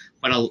one,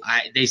 but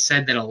they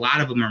said that a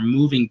lot of them are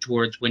moving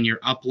towards when you're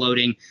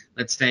uploading,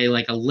 let's say,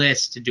 like a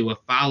list to do a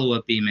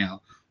follow-up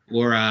email,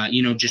 or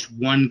just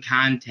one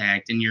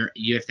contact, and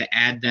you have to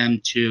add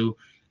them to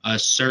a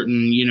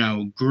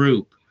certain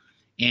group.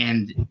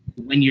 And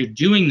when you're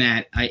doing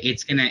that,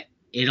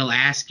 it'll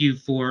ask you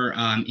for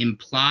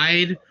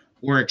implied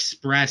or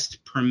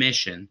expressed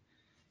permission.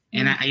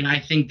 And I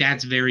think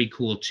that's very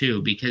cool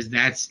too, because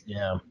that's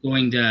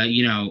going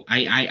to,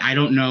 I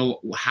don't know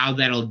how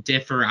that'll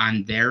differ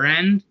on their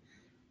end,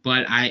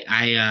 but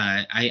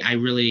I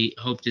really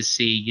hope to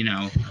see,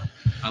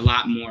 a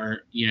lot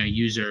more,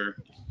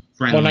 user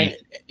friendly.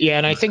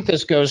 And I think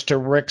this goes to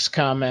Rick's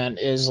comment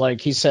is like,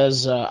 he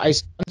says, I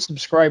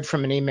unsubscribe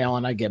from an email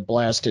and I get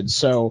blasted.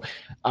 So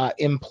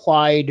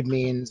implied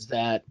means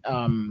that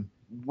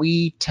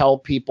we tell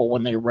people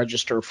when they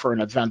register for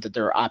an event that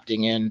they're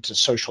opting in to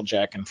Social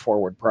Jack and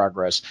Forward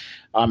Progress.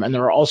 And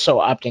they're also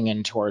opting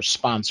into our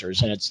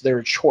sponsors. And it's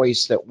their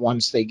choice that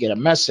once they get a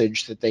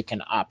message that they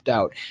can opt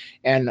out.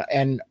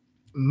 And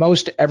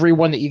most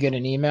everyone that you get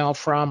an email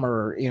from,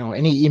 or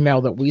any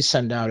email that we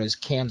send out, is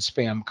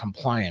CAN-SPAM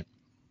compliant.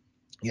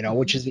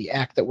 which is the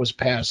act that was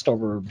passed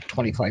over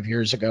 25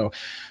 years ago.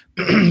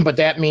 But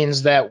that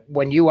means that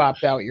when you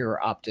opt out, you're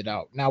opted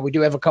out. Now, we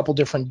do have a couple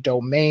different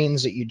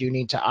domains that you do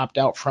need to opt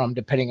out from,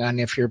 depending on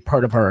if you're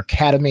part of our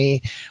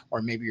academy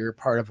or maybe you're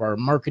part of our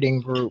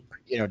marketing group,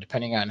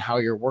 depending on how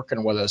you're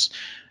working with us.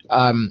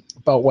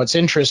 But what's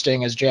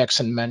interesting, as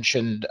Jackson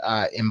mentioned,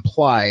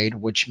 implied,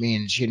 which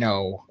means,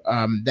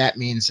 that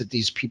means that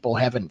these people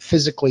haven't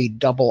physically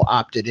double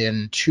opted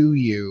in to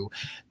you,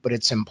 but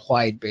it's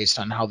implied based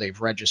on how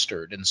they've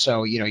registered. And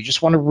so, you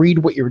just want to read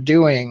what you're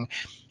doing.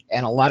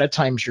 And a lot of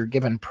times you're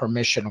given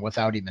permission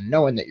without even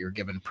knowing that you're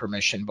given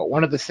permission. But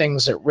one of the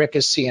things that Rick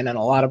is seeing and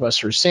a lot of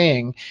us are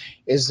seeing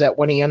is that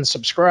when he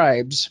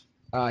unsubscribes,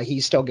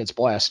 he still gets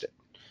blasted.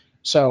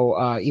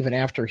 So even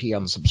after he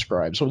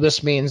unsubscribes. So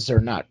this means they're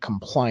not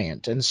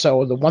compliant. And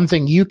so the one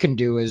thing you can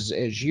do as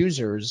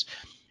users,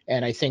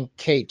 and I think,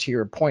 Kate, to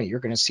your point, you're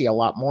going to see a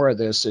lot more of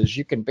this, is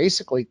you can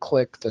basically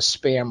click the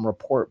spam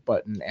report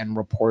button and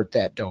report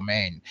that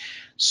domain.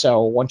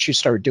 So once you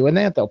start doing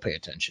that, they'll pay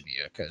attention to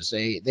you because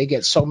they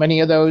get so many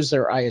of those,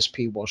 their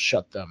ISP will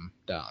shut them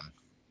down.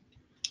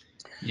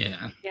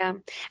 Yeah,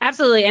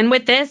 absolutely. And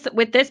with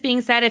this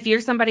being said, if you're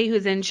somebody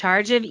who's in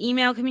charge of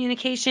email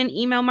communication,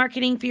 email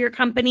marketing for your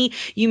company,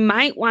 you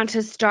might want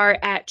to start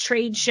at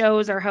trade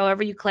shows or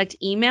however you collect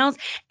emails,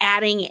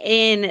 adding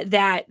in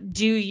that,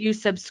 do you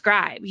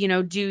subscribe?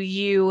 Do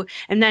you,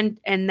 and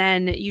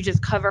then you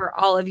just cover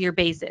all of your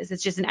bases.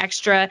 It's just an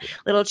extra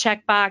little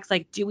checkbox,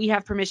 like, do we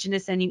have permission to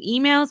send you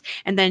emails?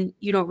 And then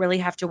you don't really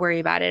have to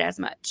worry about it as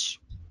much.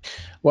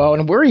 Well,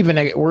 and we're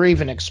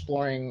even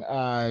exploring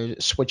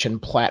switching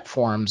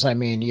platforms. I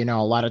mean,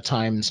 a lot of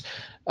times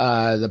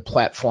the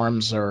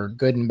platforms are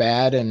good and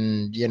bad,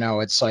 and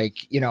it's like,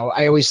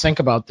 I always think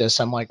about this.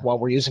 I'm like, well,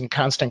 we're using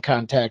Constant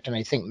Contact, and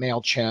I think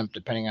MailChimp,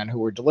 depending on who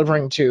we're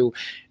delivering to,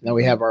 and then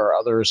we have our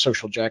other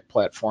Social Jack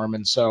platform,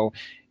 and so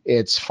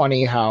it's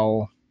funny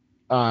how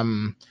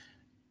I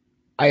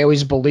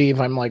always believe,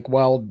 I'm like,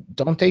 well,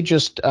 don't they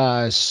just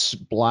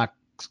block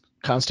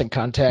Constant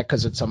Contact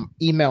because it's an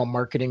email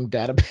marketing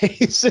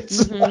database?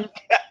 It's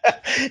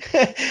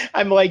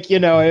I'm like,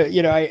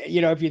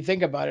 if you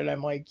think about it,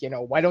 I'm like,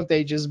 why don't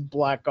they just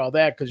block all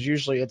that? Because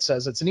usually it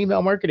says it's an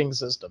email marketing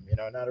system,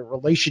 not a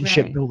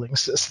relationship building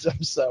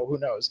system. So who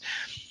knows?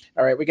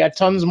 All right, we got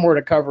tons more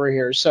to cover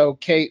here. So,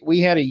 Kate, we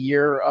had a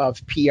year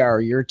of PR.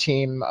 Your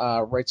team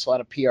writes a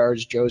lot of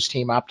PRs. Joe's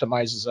team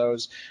optimizes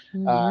those.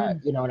 And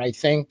I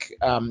think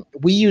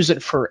we use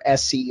it for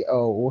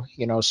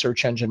SEO,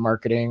 search engine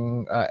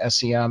marketing,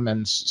 SEM,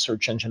 and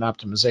search engine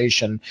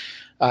optimization,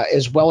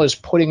 as well as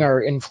putting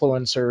our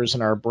influencers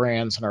and our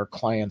brands and our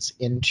clients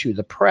into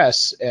the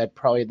press at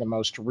probably the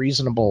most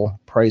reasonable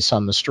price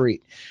on the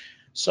street.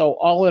 So,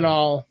 all in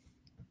all,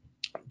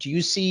 do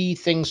you see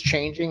things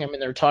changing? I mean,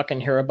 they're talking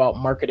here about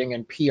marketing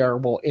and PR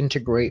will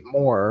integrate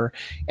more.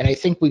 And I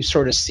think we've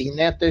sort of seen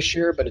that this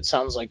year, but it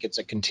sounds like it's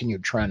a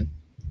continued trend.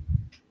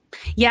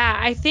 Yeah,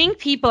 I think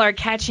people are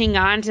catching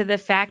on to the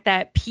fact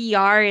that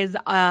PR is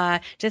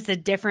just a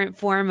different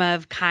form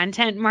of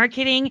content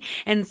marketing.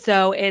 And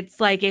so it's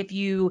like if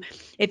you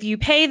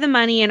pay the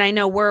money, and I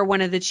know we're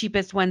one of the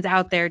cheapest ones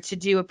out there to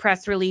do a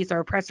press release or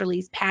a press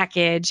release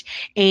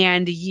package,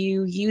 and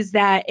you use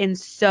that in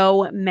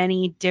so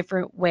many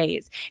different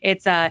ways.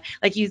 It's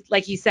like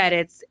you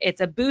said,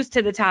 it's a boost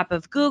to the top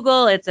of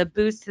Google, it's a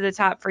boost to the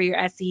top for your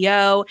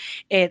SEO,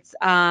 it's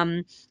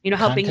helping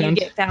you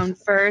get found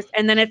first,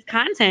 and then it's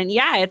content.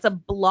 Yeah, it's a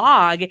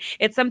blog.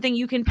 It's something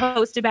you can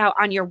post about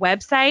on your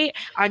website,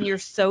 on your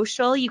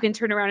social. You can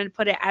turn around and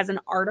put it as an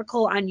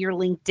article on your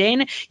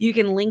LinkedIn. You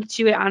can link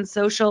to it on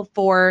social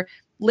for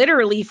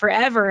literally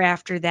forever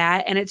after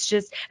that. And it's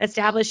just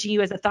establishing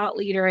you as a thought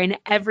leader in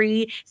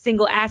every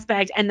single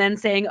aspect, and then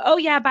saying, oh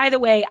yeah, by the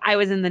way, I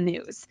was in the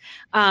news.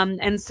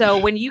 And so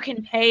when you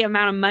can pay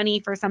amount of money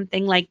for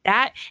something like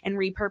that and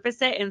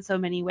repurpose it in so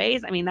many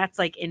ways, I mean, that's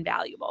like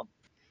invaluable.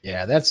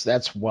 Yeah,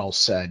 that's well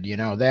said.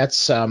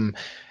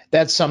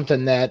 That's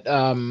something that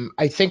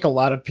I think a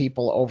lot of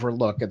people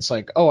overlook. It's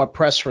like, oh, a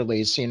press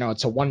release,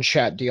 it's a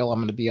one-shot deal. I'm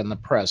going to be in the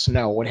press.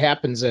 No, what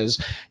happens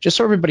is, just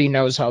so everybody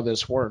knows how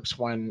this works,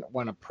 when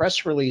a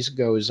press release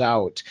goes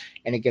out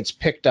and it gets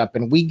picked up,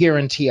 and we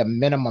guarantee a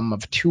minimum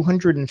of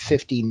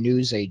 250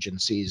 news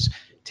agencies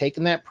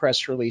taking that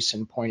press release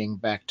and pointing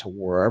back to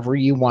wherever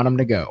you want them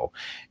to go.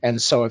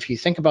 And so if you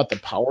think about the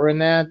power in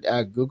that,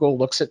 Google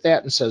looks at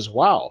that and says,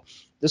 wow,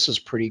 this is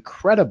pretty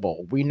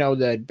credible. We know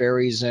that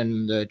Barry's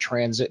in the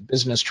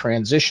business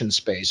transition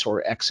space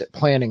or exit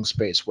planning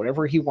space,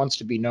 whatever he wants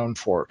to be known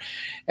for.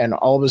 And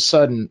all of a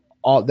sudden,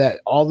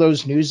 all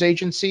those news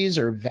agencies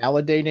are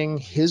validating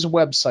his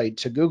website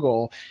to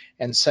Google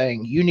and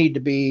saying, you need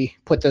to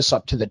put this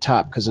up to the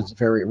top because it's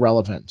very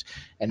relevant.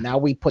 And now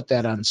we put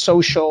that on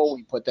social,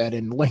 we put that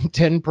in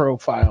LinkedIn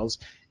profiles,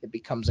 it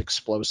becomes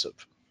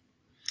explosive.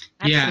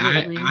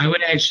 Absolutely.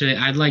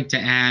 Yeah, I'd like to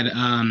add,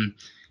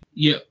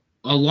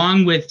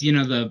 along with,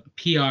 the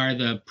PR,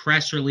 the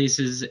press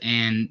releases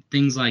and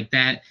things like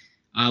that,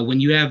 when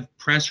you have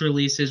press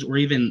releases or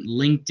even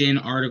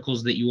LinkedIn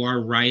articles that you are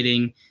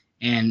writing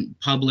and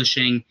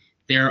publishing,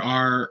 there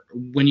are,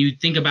 when you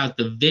think about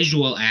the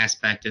visual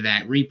aspect of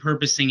that,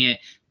 repurposing it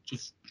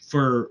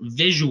for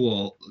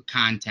visual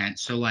content,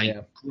 so like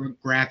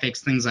graphics,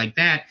 things like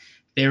that,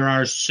 there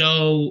are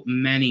so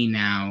many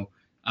now.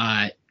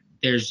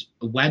 There's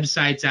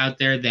websites out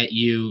there that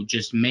you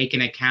just make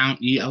an account.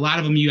 A lot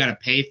of them you got to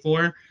pay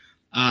for,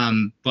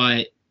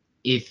 but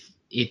if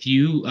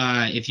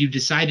you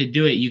decide to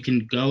do it, you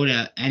can go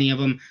to any of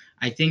them.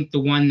 I think the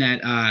one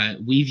that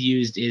we've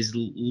used is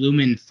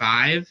Lumen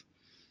 5,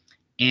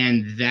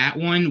 and that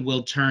one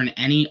will turn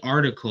any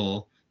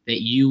article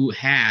that you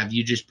have.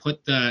 You just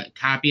put the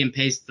copy and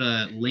paste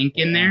the link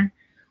in there,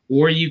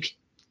 or you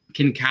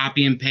can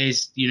copy and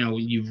paste,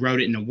 you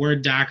wrote it in a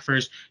Word doc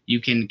first,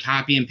 you can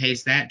copy and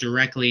paste that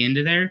directly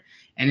into there,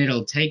 and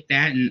it'll take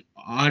that and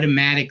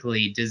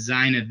automatically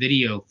design a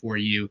video for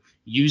you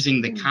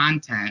using the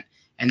content.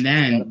 And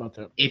then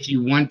if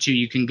you want to,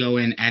 you can go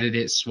in, edit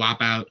it, swap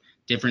out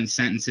different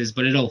sentences,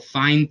 but it'll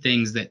find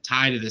things that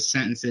tie to the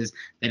sentences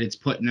that it's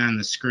putting on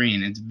the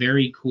screen. It's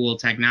very cool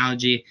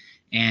technology,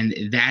 and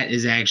that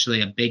is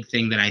actually a big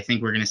thing that I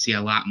think we're going to see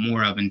a lot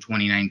more of in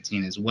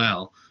 2019 as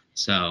well.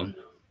 So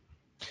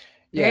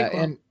yeah,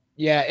 cool.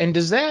 And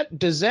does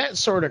that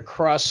sort of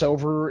cross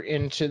over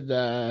into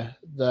the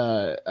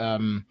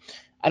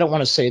I don't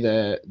want to say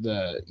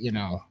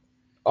the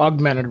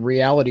augmented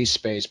reality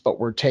space, but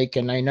we're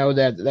taking, I know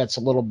that that's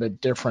a little bit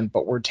different,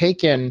 but we're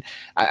taking,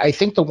 I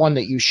think the one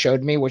that you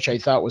showed me, which I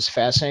thought was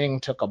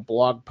fascinating, took a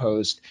blog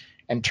post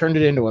and turned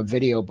it into a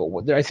video.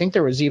 But I think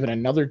there was even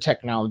another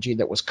technology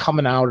that was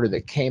coming out or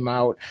that came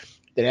out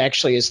that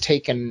actually has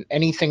taken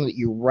anything that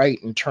you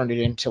write and turned it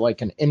into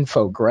like an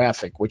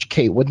infographic, which,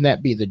 Kate, wouldn't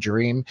that be the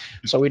dream?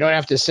 So we don't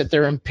have to sit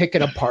there and pick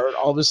it apart.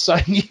 All of a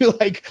sudden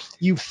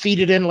you feed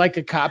it in like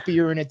a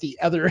copier, and at the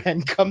other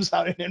end comes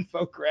out an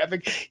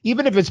infographic.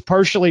 Even if it's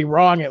partially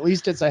wrong, at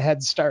least it's a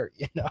head start,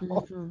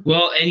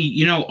 Well,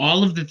 and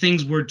all of the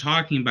things we're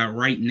talking about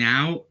right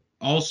now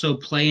also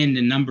play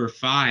into number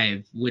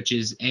 5, which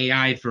is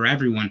AI for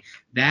everyone.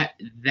 That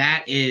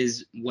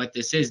is what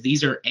this is.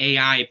 These are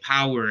AI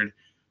powered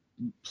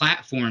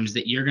platforms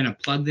that you're going to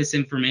plug this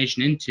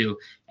information into,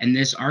 and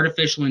this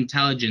artificial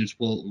intelligence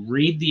will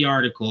read the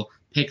article,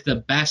 pick the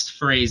best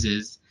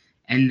phrases,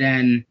 and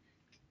then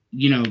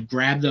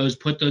grab those,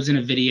 put those in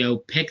a video,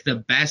 pick the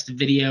best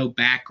video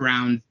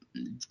background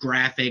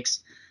graphics,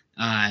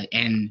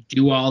 and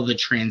do all the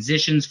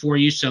transitions for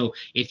you. So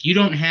if you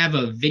don't have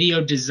a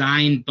video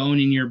design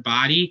bone in your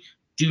body,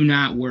 do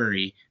not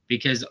worry,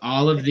 because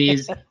all of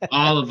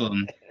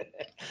them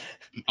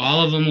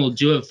will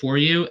do it for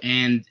you.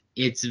 And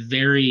it's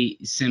very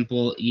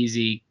simple,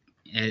 easy.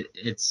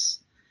 It's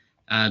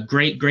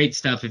great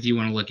stuff if you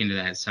want to look into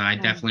that. So I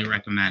definitely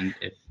recommend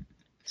it.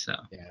 So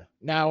yeah.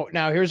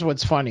 Now here's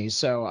what's funny.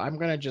 So I'm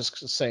gonna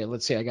just say,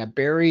 let's see, I got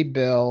Barry,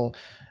 Bill,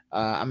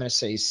 I'm gonna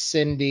say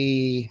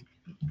Cindy.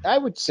 I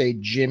would say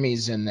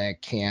Jimmy's in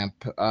that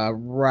camp.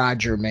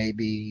 Roger,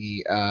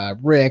 maybe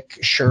Rick,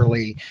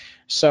 Shirley.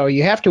 So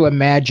you have to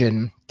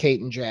imagine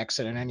Kate and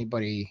Jackson and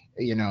anybody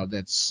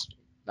that's,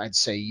 I'd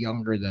say,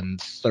 younger than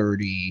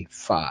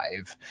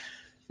 35.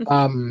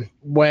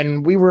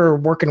 When we were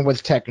working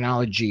with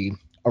technology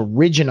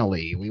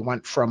originally, we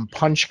went from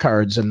punch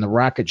cards, and the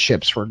rocket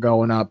ships were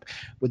going up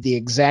with the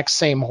exact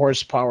same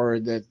horsepower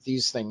that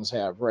these things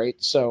have, right?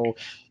 So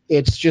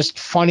it's just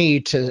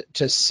funny to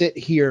sit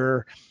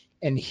here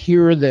and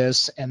hear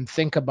this and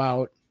think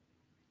about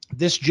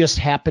this just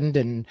happened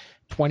in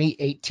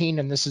 2018,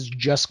 and this is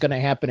just going to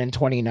happen in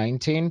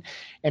 2019.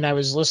 And I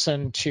was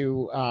listening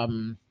to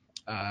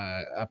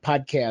a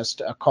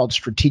podcast called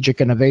Strategic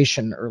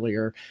Innovation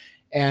earlier,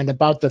 and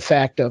about the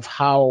fact of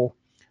how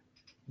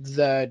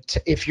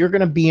if you're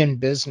going to be in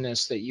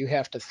business, that you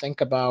have to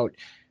think about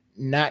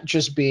not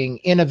just being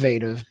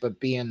innovative, but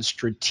being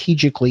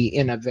strategically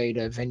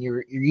innovative, and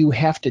you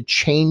have to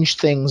change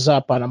things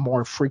up on a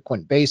more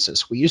frequent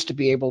basis. We used to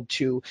be able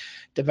to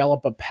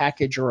develop a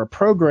package or a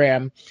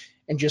program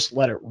and just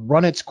let it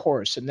run its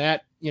course, and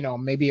that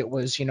maybe it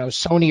was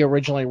Sony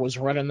originally was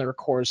running their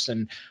course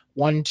in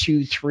 1,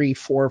 2, 3,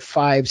 4,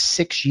 5,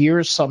 6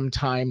 years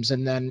sometimes,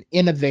 and then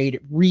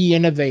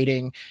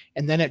re-innovating,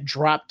 and then it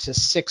dropped to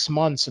 6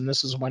 months, and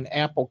this is when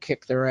Apple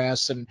kicked their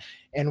ass and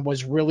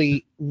was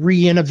really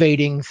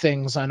re-innovating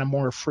things on a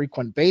more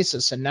frequent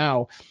basis. And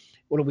now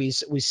what do we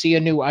see? A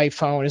new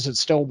iPhone. Is it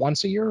still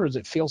once a year, or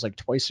it feels like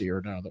twice a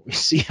year now that we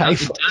see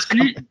iPhones?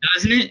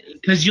 Doesn't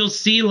it? Because you'll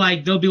see,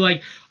 like, they'll be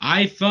like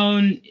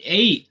iPhone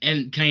 8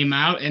 and came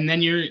out, and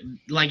then you're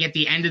like at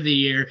the end of the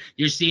year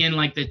you're seeing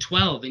like the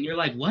 12, and you're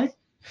like, what?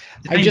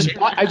 I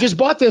just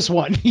bought this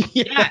one.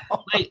 Yeah,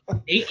 like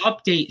they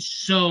update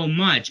so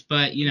much,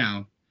 but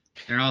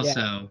they're also.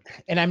 Yeah.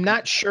 And I'm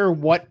not sure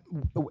what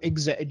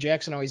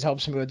Jackson always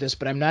helps me with this,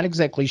 but I'm not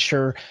exactly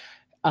sure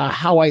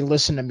how I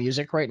listen to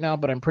music right now,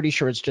 but I'm pretty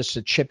sure it's just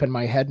a chip in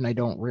my head and I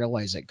don't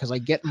realize it, because I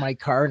get in my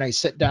car and I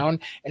sit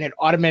down and it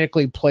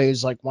automatically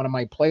plays like one of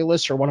my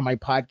playlists or one of my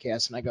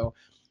podcasts, and I go,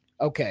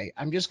 okay,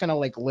 I'm just gonna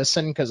like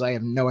listen because I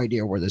have no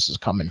idea where this is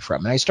coming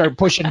from, and I start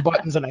pushing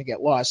buttons and I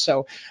get lost.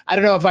 So I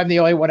don't know if I'm the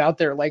only one out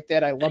there like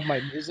that. I love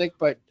my music,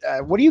 but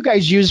what do you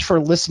guys use for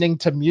listening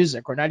to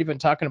music? We're not even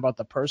talking about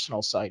the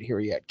personal side here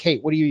yet.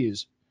 Kate, what do you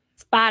use?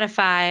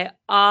 Spotify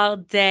all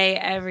day,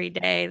 every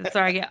day. That's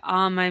where I get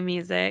all my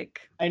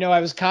music. I know I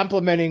was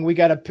complimenting. We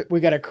got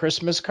a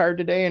Christmas card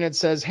today, and it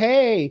says,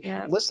 "Hey,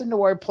 Yeah. listen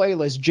to our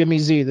playlist, Jimmy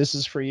Z. This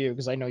is for you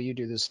because I know you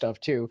do this stuff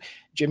too.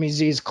 Jimmy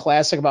Z's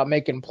classic about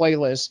making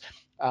playlists.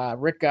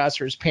 Rick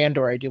Gosser's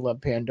Pandora. I do love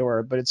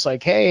Pandora, but it's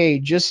like, hey,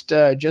 just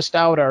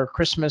out our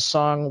Christmas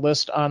song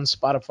list on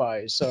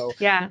Spotify. So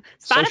Yeah.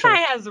 social.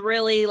 Spotify has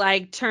really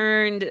like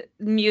turned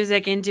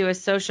music into a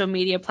social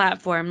media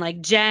platform.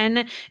 Like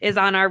Jen is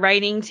on our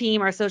writing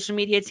team, our social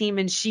media team,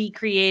 and she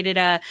created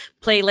a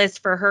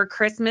playlist for her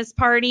Christmas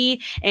party,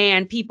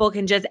 and people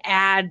can just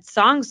add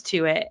songs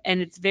to it.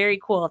 And it's very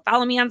cool.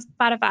 Follow me on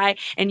Spotify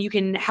and you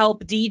can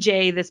help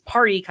DJ this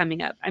party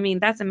coming up. I mean,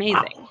 that's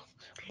amazing.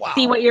 Wow.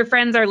 See what your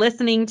friends are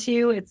listening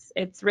to.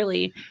 It's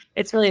really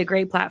a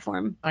great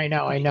platform. I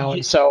know.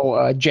 And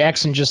so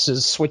Jackson just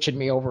is switching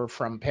me over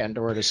from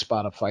Pandora to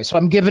Spotify. So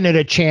I'm giving it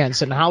a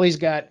chance. And Holly's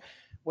got,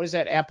 what is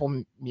that,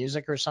 Apple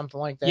Music or something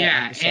like that?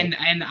 Yeah,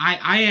 and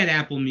I had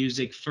Apple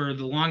Music for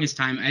the longest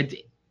time.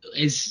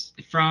 Is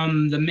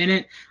from the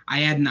minute I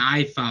had an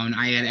iPhone,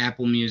 I had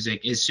Apple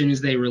Music. As soon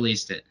as they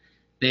released it,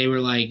 they were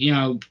like,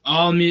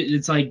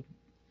 it's like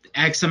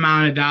X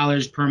amount of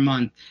dollars per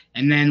month.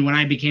 And then when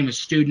I became a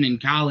student in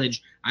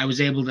college, I was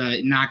able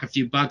to knock a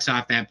few bucks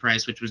off that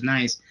price, which was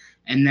nice.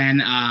 And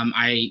then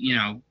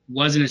I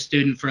wasn't a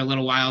student for a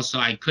little while, so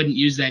I couldn't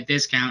use that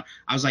discount.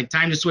 I was like,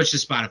 time to switch to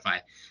Spotify.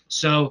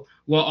 So,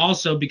 well,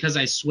 also because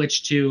I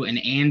switched to an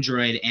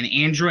Android, and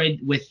Android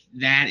with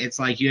that, it's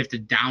like you have to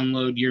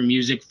download your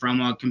music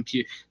from a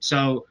computer.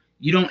 So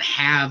you don't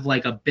have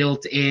like a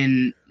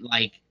built-in,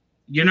 like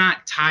you're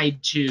not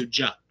tied to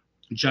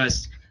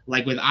just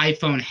like with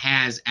iPhone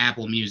has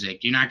Apple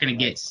Music. You're not going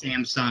to get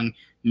Samsung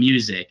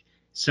Music.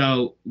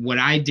 So what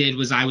I did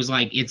was I was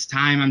like, it's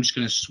time. I'm just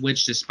going to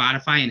switch to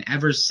Spotify. And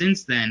ever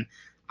since then,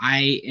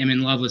 I am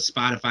in love with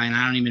Spotify, and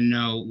I don't even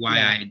know why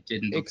I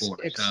didn't before.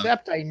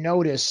 Except I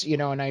notice,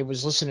 and I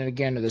was listening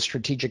again to the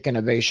strategic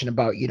innovation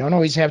about you don't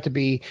always have to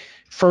be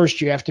first,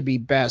 you have to be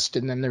best.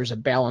 And then there's a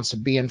balance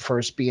of being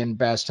first, being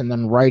best, and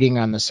then writing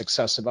on the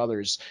success of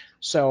others.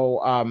 So,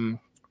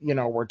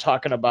 we're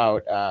talking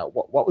about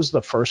what was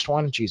the first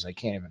one? Geez, I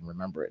can't even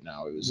remember it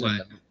now. It was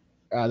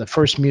the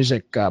first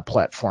music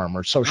platform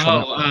or social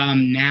network.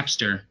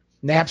 Napster.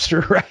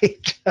 Napster,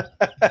 right?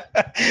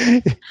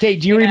 Okay,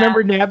 do you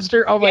remember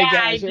Napster? Oh my gosh.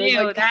 I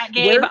do. Like, that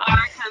gave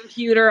our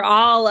computer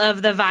all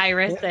of the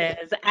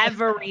viruses.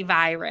 Every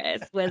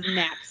virus was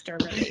Napster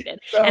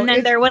related. So and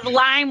then there was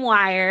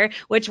LimeWire,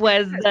 which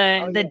was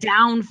the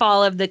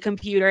downfall of the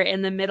computer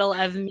in the middle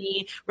of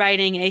me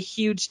writing a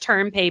huge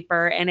term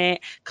paper, and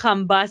it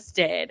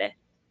combusted.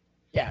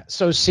 Yeah.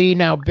 So see,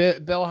 now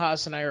Bill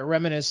Haas and I are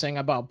reminiscing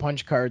about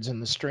punch cards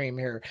in the stream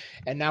here,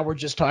 and now we're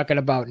just talking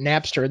about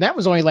Napster. And that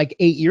was only like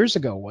 8 years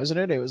ago, wasn't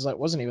it? It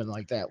wasn't even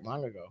like that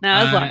long ago. No,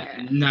 it was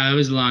longer. No, it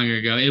was longer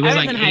ago. It was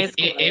like in high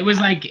school. It was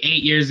like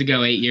 8 years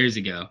ago. 8 years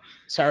ago.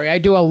 Sorry, I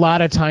do a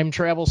lot of time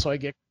travel, so I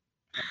get.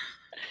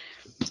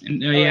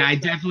 No, yeah, I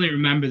definitely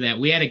remember that.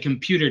 We had a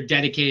computer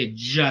dedicated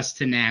just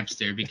to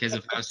Napster because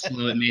of how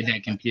slow it made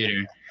that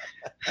computer.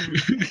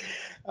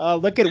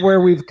 Look at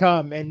where we've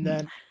come. And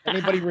then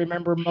anybody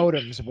remember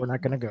modems? We're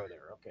not going to go there.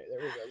 Okay, there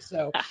we go.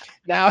 So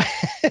now,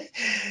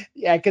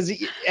 yeah,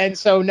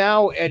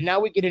 now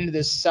we get into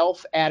this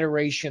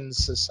self-adoration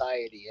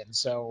society. And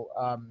so,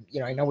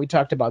 I know we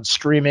talked about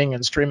streaming,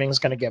 and streaming is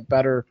going to get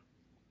better.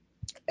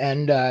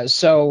 And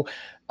so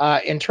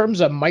in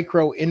terms of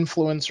micro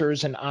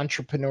influencers and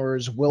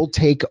entrepreneurs will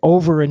take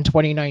over in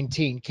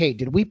 2019. Kate,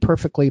 did we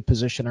perfectly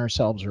position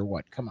ourselves or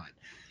what? Come on.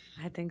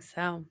 I think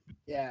so.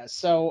 Yeah.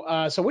 So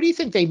what do you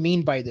think they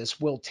mean by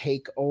this will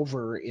take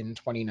over in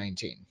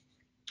 2019?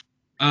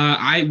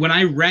 When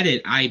I read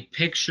it, I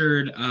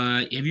pictured,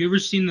 have you ever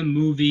seen the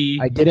movie?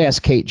 I did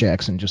ask Kate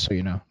Jackson, just so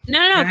you know.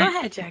 No, go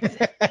ahead,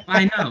 Jackson.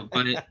 I know,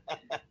 but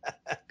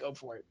go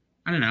for it.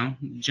 I don't know.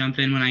 Jump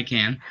in when I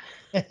can.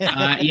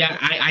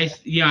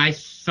 I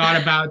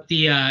thought about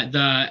the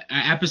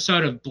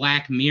episode of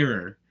Black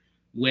Mirror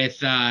with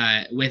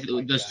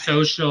the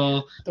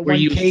social, the one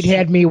Kate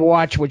had me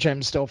watch, which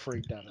I'm still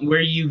freaked out.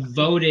 Where you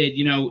voted,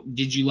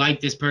 did you like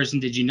this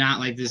person? Did you not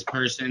like this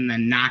person?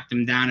 Then knocked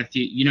them down a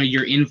few,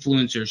 your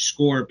influencer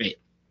score,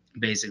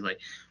 basically,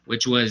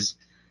 which was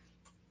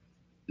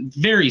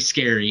very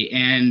scary.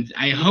 And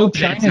I hope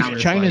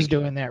China's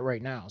doing that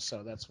right now,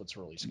 so that's what's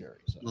really scary.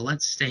 So. Well,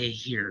 let's stay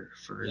here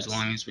for as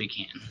long as we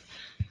can.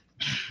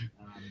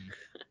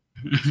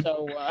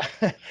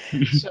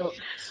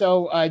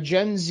 So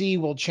Gen Z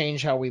will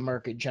change how we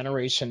market.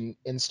 Generation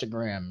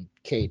Instagram.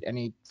 Kate,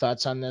 any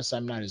thoughts on this?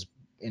 I'm not as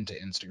into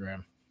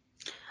Instagram.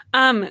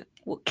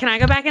 Can I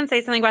go back and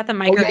say something about the Oh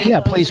micro? yeah,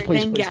 please,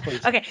 thing? please, Yeah.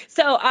 please. Okay.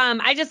 So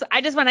I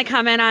just want to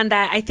comment on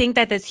that. I think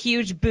that this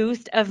huge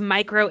boost of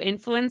micro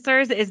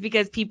influencers is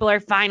because people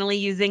are finally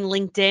using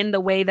LinkedIn the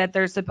way that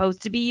they're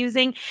supposed to be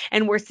using.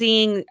 And we're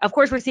seeing, of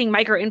course, we're seeing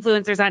micro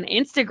influencers on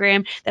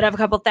Instagram that have a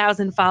couple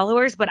thousand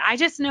followers. But I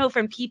just know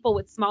from people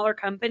with smaller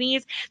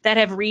companies that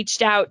have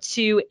reached out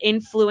to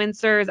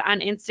influencers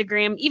on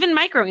Instagram, even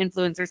micro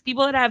influencers,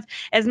 people that have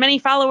as many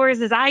followers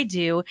as I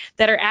do,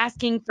 that are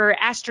asking for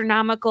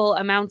astronomical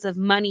amounts of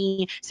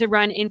money to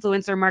run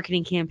influencer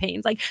marketing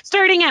campaigns, like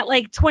starting at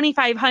like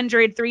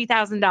 $2,500,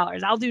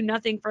 $3,000. I'll do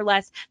nothing for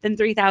less than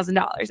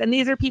 $3,000. And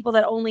these are people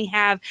that only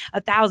have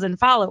 1,000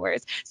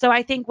 followers. So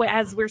I think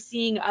as we're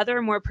seeing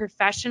other more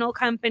professional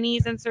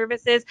companies and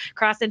services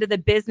cross into the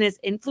business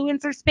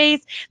influencer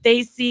space,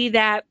 they see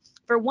that,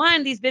 for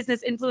one, these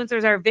business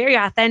influencers are very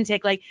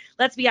authentic. Like,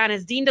 let's be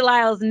honest, Dean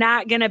Delisle is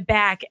not going to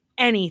back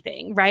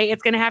anything, right?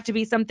 It's going to have to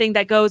be something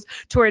that goes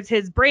towards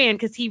his brand,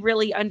 because he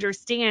really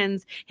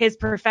understands his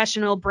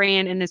professional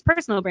brand and his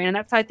personal brand. And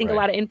that's how I think a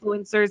lot of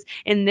influencers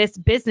in this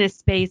business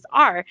space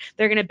are.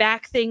 They're going to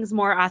back things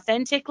more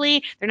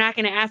authentically. They're not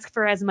going to ask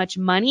for as much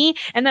money.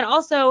 And then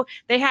also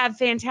they have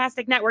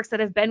fantastic networks that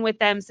have been with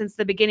them since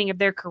the beginning of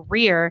their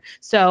career.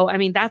 So, I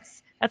mean,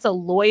 that's a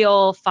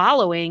loyal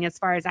following as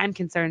far as I'm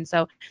concerned.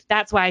 So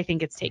that's why I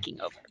think it's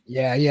taking over.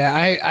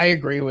 Yeah, I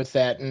agree with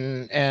that,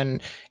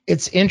 and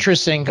it's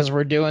interesting because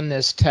we're doing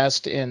this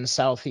test in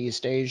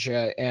Southeast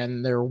Asia,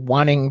 and they're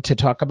wanting to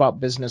talk about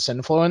business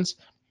influence,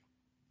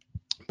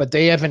 but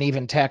they haven't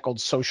even tackled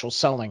social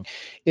selling.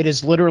 It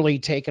has literally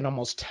taken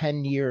almost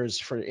 10 years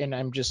for, and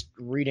I'm just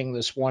reading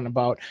this one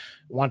about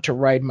want to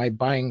ride my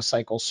buying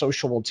cycle.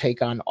 Social will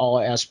take on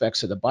all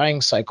aspects of the buying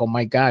cycle.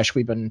 My gosh,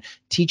 we've been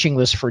teaching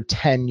this for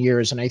 10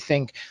 years, and I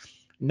think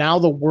now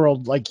the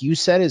world, like you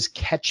said, is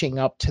catching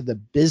up to the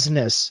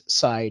business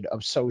side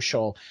of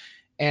social.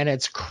 And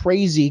it's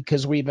crazy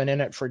because we've been in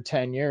it for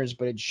 10 years,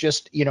 but it's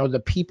just,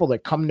 the people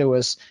that come to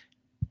us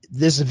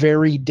this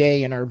very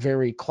day in our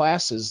very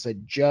classes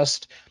that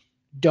just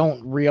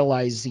don't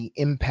realize the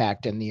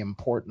impact and the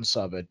importance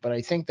of it. But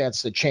I think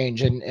that's the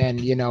change. And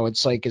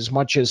it's like, as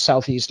much as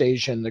Southeast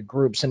Asia and the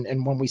groups,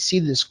 and when we see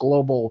this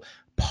global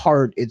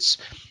part, it's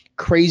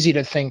crazy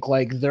to think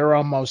like they're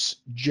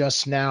almost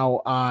just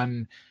now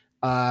on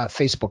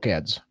Facebook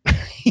ads.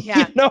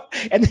 Yeah.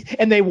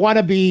 And they want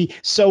to be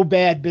so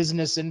bad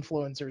business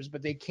influencers,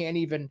 but they can't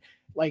even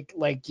get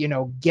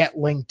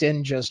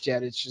LinkedIn just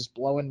yet. It's just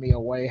blowing me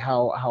away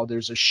how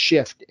there's a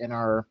shift in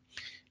our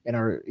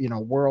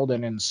world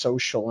and in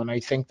social. And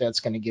I think that's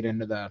going to get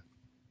into the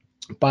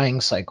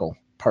buying cycle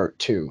part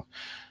too.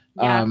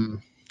 Yeah.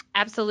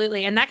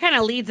 Absolutely. And that kind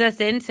of leads us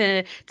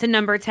into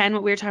number 10,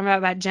 what we were talking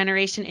about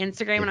Generation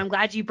Instagram. And I'm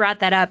glad you brought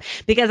that up,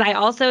 because I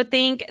also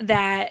think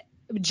that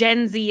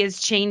Gen Z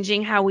is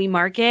changing how we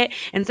market.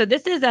 And so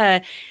this is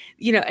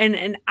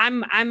and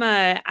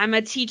I'm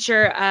a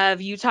teacher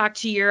of, you talk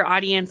to your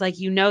audience like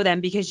you know them,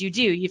 because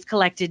you've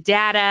collected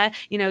data,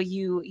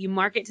 you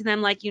market to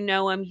them like you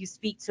know them, you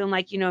speak to them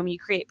like you know them, you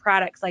create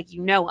products like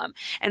you know them.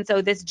 And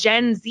so this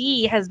Gen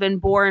Z has been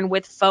born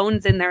with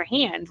phones in their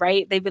hand,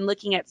 right? They've been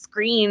looking at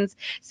screens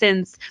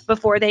since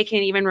before they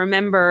can even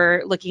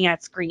remember looking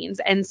at screens.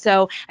 And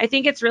so I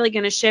think it's really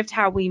going to shift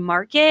how we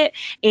market,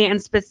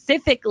 and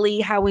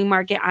specifically how we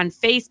market on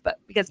Facebook,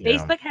 because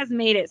Facebook has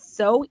made it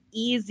so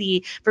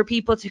easy for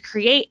people to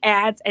create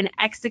ads and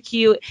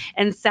execute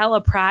and sell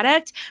a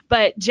product.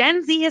 But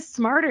Gen Z is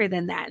smarter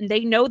than that, and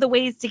they know the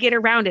ways to get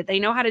around it. They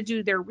know how to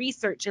do their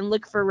research and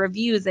look for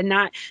reviews, and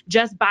not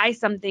just buy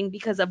something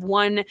because of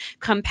one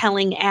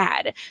compelling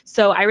ad.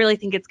 So I really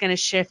think it's going to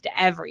shift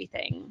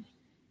everything.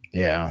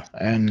 Yeah,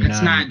 and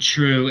that's not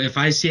true. If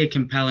I see a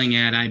compelling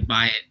ad, I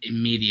buy it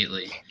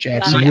immediately.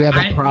 Jackson, you have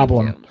a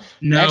problem.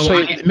 No,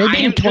 actually,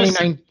 maybe in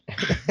 2019.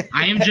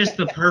 I am just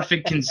the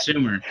perfect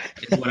consumer,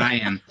 is what I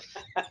am.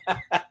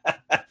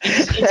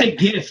 It's a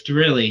gift,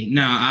 really.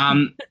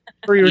 No,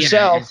 for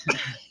yourself.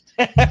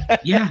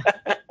 Yeah,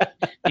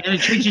 you gotta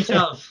treat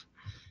yourself.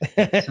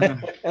 So.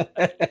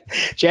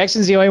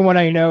 Jackson's the only one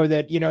I know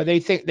that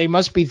they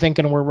must be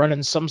thinking we're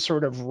running some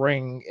sort of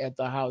ring at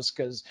the house,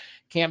 because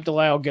Camp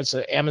Delisle gets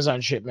an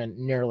Amazon shipment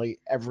nearly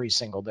every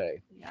single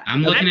day.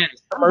 I'm looking at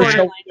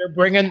commercial.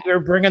 They're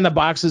bringing the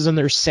boxes and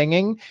they're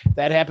singing.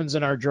 That happens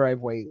in our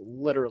driveway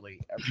literally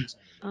every single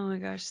day. Oh my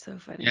gosh, so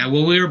funny. Yeah,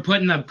 well, we were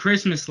putting up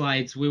Christmas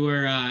lights.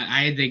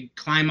 I had to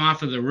climb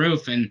off of the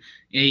roof and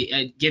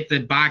get the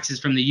boxes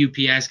from the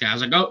UPS guy. I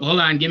was like, oh, hold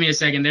on, give me a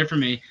second, they're for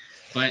me.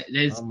 But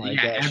there's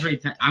every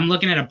time I'm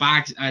looking at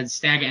a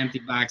stack of empty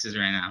boxes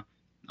right now.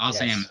 I'll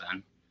say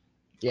Amazon.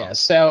 Yeah.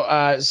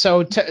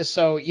 So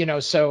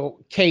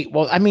Kate,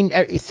 well, I mean,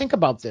 think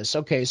about this.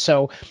 Okay.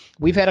 So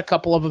we've had a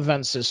couple of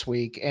events this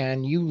week,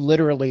 and you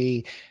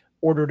literally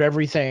ordered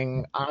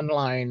everything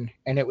online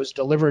and it was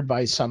delivered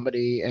by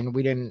somebody, and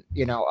we didn't,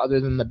 other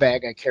than the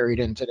bag I carried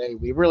in today,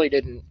 we really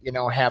didn't,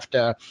 have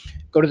to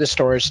go to the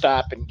store,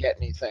 stop and get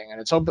anything.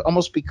 And it's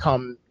almost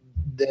become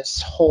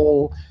this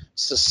whole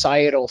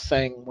societal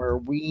thing where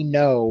we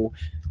know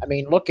I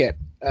mean, look at,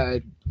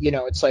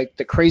 it's like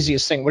the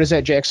craziest thing. What is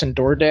that, Jackson?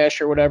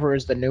 DoorDash or whatever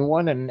is the new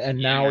one. And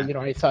now, Yeah.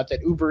 I thought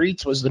that Uber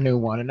Eats was the new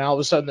one. And now all of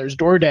a sudden there's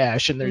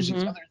DoorDash and there's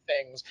these Mhm. other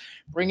things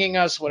bringing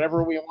us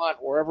whatever we want,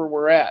 wherever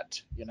we're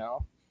at,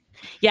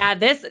 Yeah,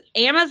 this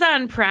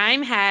Amazon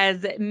Prime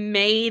has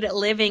made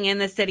living in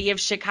the city of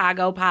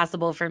Chicago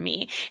possible for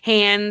me,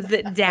 hands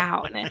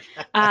down.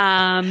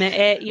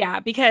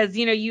 Because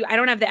I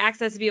don't have the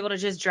access to be able to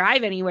just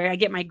drive anywhere. I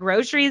get my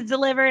groceries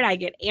delivered, I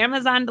get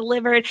Amazon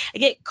delivered, I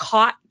get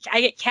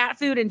cat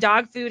food and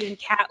dog food and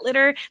cat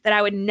litter that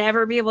I would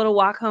never be able to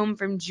walk home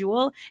from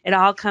Jewel. It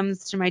all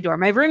comes to my door.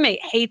 My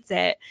roommate hates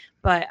it,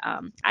 but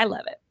I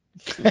love it.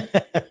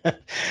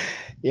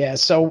 Yeah.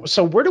 So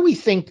where do we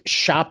think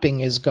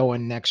shopping is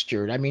going next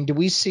year? I mean, do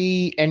we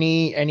see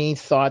any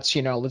thoughts?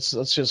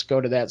 Let's just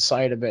go to that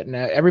side of it, and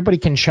everybody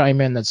can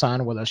chime in that's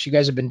on with us. You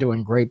guys have been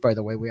doing great, by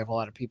the way. We have a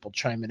lot of people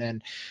chiming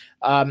in.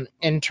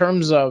 In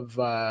terms of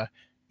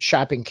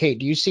shopping, Kate,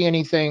 do you see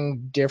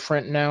anything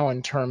different now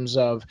in terms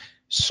of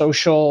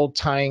social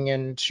tying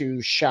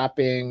into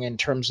shopping in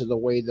terms of the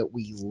way that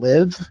we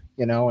live,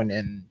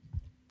 and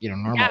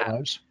normal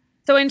lives?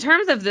 So in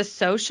terms of the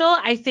social,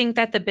 I think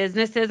that the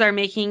businesses are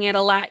making it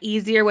a lot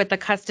easier with the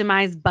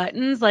customized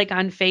buttons like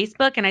on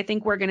Facebook. And I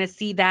think we're going to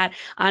see that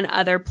on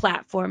other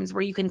platforms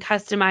where you can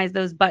customize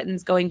those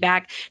buttons going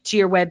back to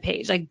your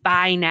webpage, like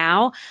buy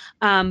now.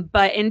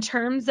 But in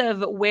terms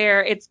of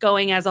where it's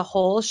going as a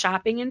whole,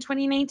 shopping in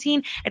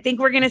 2019, I think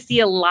we're going to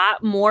see a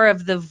lot more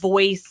of the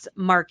voice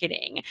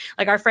marketing.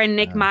 Like our friend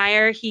Nick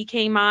Meyer, he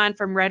came on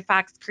from Red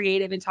Fox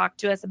Creative and talked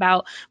to us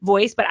about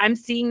voice, but I'm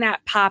seeing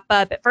that pop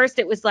up. At first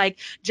it was like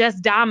just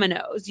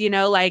Domino's,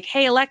 like,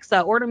 hey,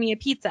 Alexa, order me a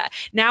pizza.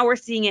 Now we're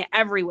seeing it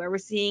everywhere. We're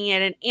seeing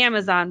it in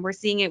Amazon. We're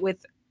seeing it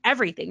with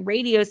everything,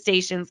 radio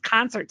stations,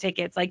 concert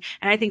tickets, and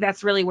I think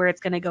that's really where it's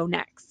going to go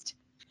next.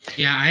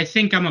 Yeah, I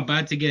think I'm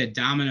about to get a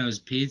Domino's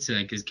pizza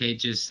because Kate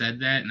just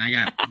said that, and I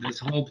got this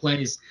whole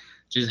place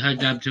just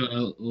hooked up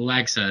to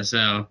Alexa,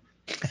 so.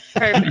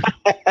 Perfect.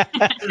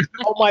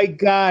 Oh my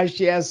gosh,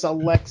 yes,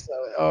 Alexa.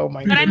 Oh my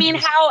But goodness. I mean,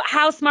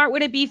 how smart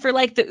would it be for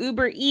like the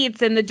Uber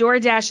Eats and the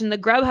DoorDash and the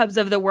Grubhubs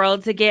of the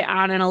world to get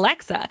on an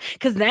Alexa?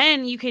 Because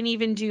then you can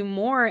even do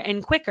more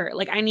and quicker.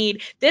 Like, I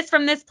need this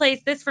from this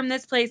place, this from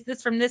this place,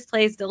 this from this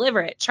place, deliver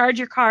it. Charge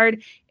your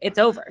card, it's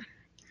over.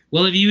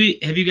 Well, have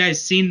you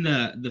guys seen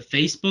the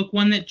Facebook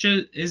one that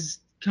is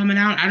coming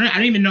out? I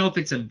don't even know if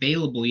it's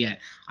available yet.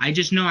 I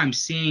just know I'm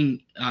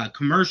seeing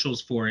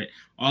commercials for it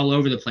all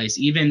over the place,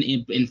 even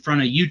in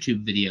front of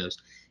YouTube videos.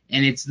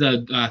 And it's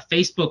the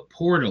Facebook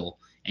portal,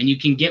 and you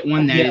can get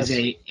one that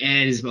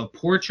is a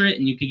portrait,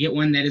 and you can get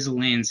one that is a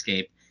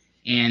landscape.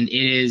 And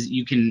it's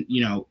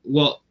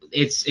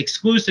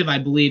exclusive, I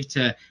believe,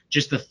 to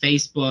just the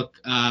Facebook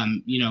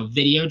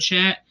video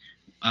chat,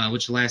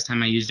 which the last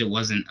time I used it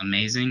wasn't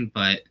amazing,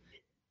 but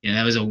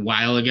that was a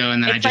while ago,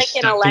 and then I just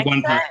stuck to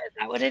one part. Is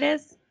that what it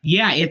is?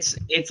 Yeah, it's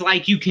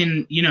like you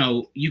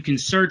can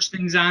search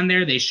things on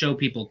there. They show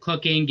people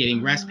cooking,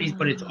 getting recipes,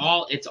 but it's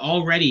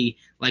already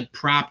like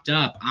propped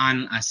up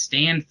on a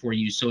stand for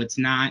you, so it's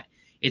not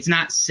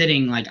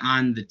sitting like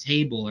on the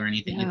table or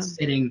anything. Yeah. It's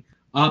sitting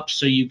up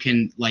so you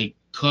can like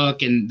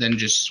cook and then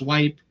just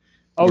swipe.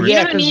 Oh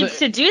yeah, who needs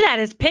to do that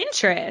is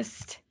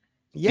Pinterest.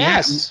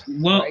 Yes. Yeah,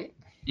 well, right.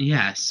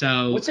 Yeah.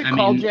 So what's it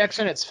called,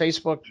 Jackson? It's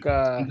Facebook.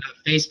 The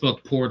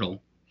Facebook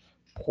portal.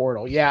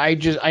 Yeah,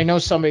 I know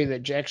somebody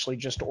that actually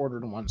just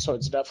ordered one, so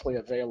it's definitely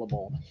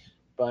available.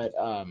 But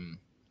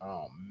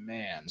oh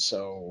man,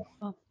 so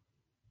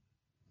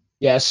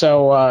yeah,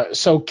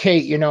 so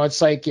Kate,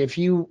 it's like if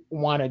you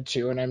wanted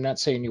to, and I'm not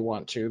saying you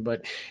want to,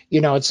 but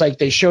it's like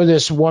they show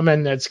this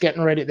woman that's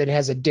getting ready, that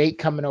has a date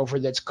coming over,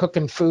 that's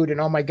cooking food,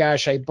 and oh my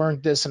gosh, I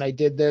burnt this and I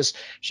did this.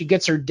 She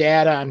gets her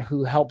dad on,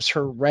 who helps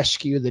her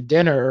rescue the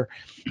dinner,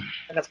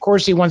 and of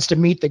course he wants to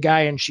meet the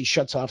guy, and she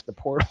shuts off the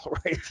portal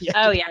right at the end.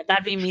 Oh yeah,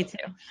 that'd be me too.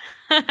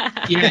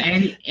 Yeah,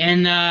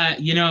 and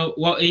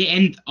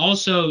and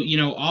also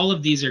all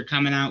of these are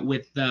coming out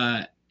with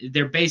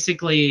they're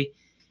basically.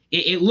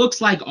 It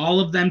looks like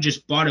all of them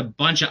just bought a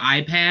bunch of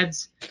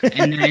iPads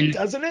and then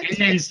doesn't it? And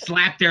then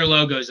slapped their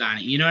logos on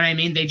it. You know what I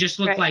mean? They just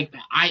look like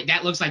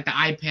that looks like the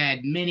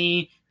iPad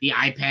Mini, the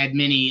iPad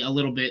Mini a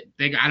little bit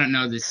bigger. I don't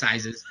know the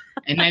sizes.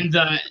 And then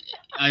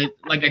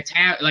like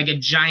a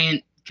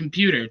giant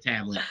computer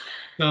tablet.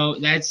 So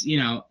that's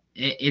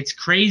it's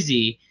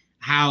crazy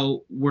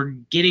how we're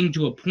getting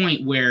to a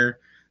point where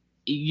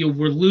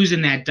we're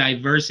losing that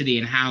diversity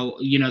and how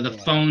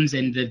the phones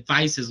and the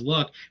devices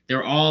look.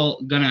 They're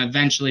all gonna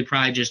eventually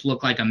probably just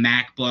look like a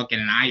MacBook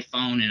and an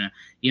iPhone,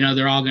 and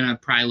they're all gonna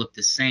probably look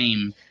the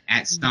same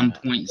at some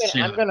point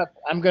soon.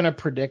 I'm gonna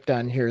predict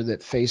on here that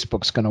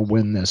Facebook's gonna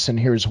win this, and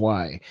here's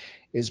why: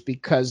 is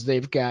because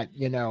they've got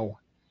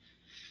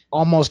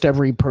almost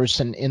every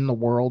person in the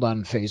world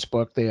on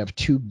Facebook. They have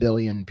 2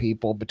 billion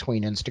people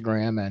between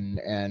Instagram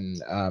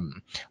and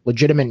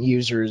legitimate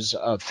users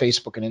of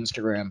Facebook and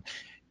Instagram.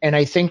 And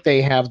I think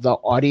they have the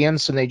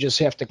audience, and they just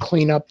have to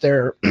clean up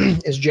their,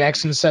 as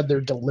Jackson said,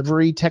 their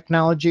delivery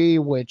technology,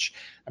 which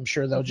I'm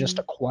sure they'll just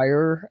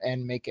acquire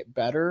and make it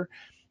better.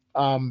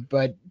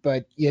 But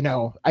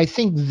I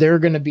think they're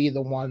going to be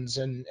the ones,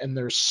 and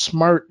they're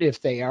smart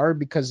if they are,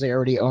 because they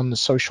already own the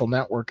social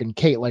network. And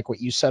Kate, like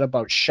what you said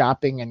about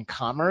shopping and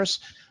commerce,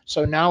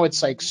 so now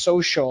it's like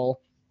social.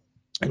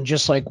 And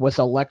just like with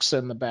Alexa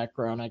in the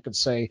background, I could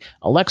say,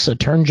 Alexa,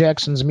 turn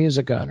Jackson's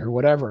music on, or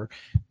whatever,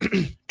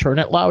 turn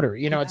it louder.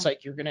 It's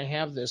like you're going to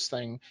have this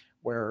thing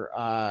where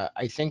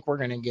I think we're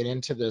going to get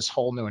into this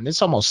whole new, and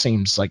this almost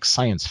seems like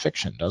science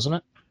fiction, doesn't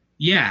it?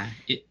 Yeah.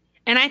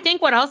 And I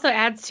think what also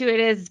adds to it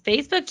is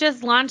Facebook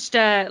just launched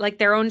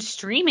their own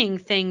streaming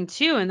thing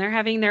too, and they're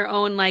having their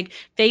own like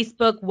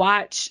Facebook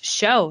Watch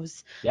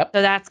shows. Yep.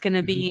 So that's going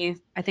to be,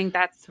 I think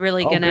that's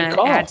really going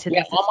to add to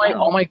this.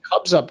 All my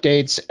Cubs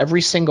updates,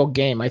 every single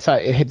game, I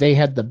thought they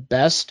had the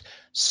best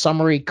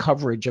summary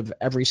coverage of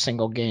every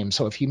single game.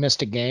 So if you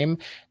missed a game,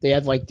 they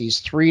had like these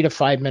 3 to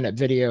 5 minute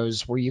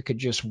videos where you could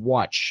just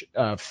watch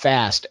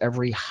fast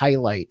every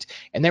highlight.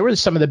 And they were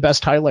some of the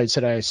best highlights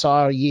that I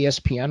saw.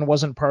 ESPN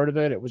wasn't part of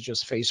it. It was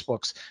just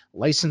Facebook's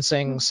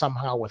licensing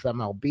somehow with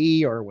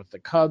MLB or with the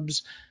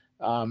Cubs.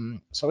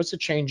 So it's a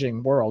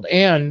changing world,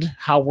 and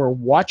how we're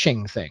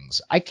watching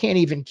things. I can't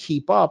even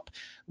keep up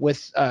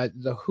with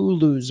the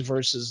Hulus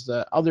versus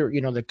the other,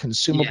 the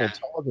consumable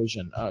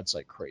television. It's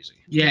like crazy.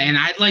 Yeah, and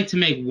I'd like to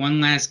make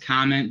one last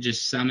comment,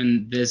 just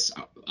summing this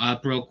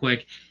up real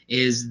quick,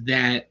 is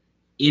that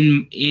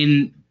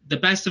in the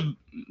best of,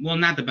 well,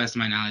 not the best of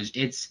my knowledge,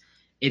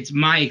 it's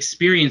my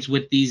experience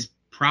with these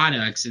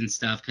products and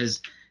stuff,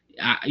 because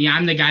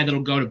I'm the guy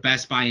that'll go to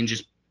Best Buy and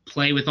just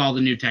play with all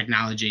the new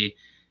technology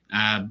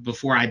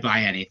before I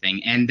buy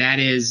anything. And that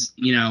is,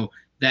 the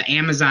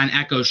Amazon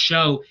Echo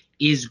Show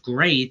is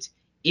great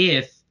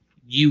if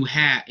you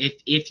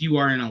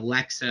are an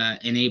Alexa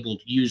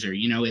enabled user,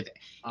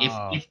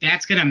 if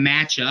that's going to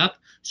match up.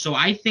 So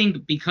I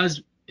think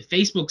because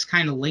Facebook's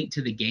kind of late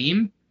to the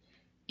game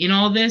in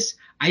all this,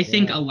 I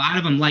think a lot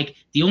of them, like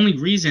the only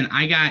reason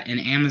I got an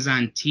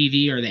Amazon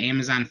TV or the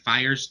Amazon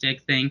Fire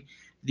Stick thing,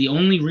 the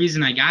only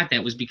reason I got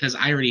that was because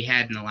I already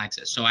had an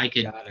Alexa, so I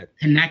could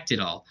connect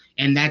it all.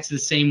 And that's the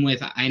same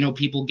with, I know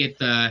people get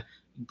the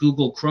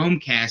Google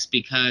Chromecast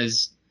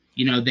because,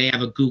 they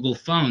have a Google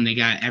phone. They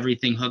got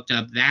everything hooked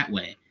up that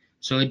way.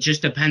 So it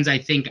just depends, I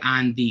think,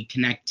 on the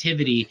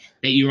connectivity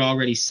that you're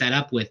already set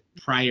up with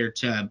prior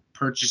to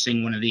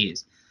purchasing one of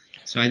these.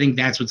 So I think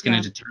that's what's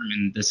going to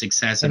determine the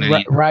success of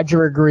any.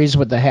 Roger agrees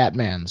with the Hat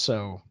Man.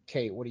 So,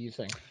 Kate, what do you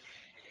think?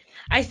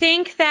 I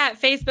think that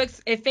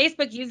if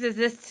Facebook uses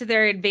this to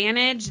their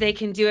advantage, they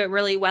can do it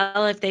really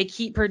well if they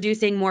keep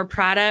producing more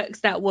products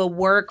that will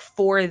work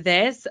for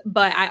this.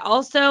 But I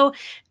also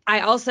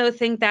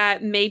think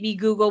that maybe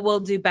Google will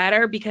do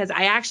better, because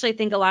I actually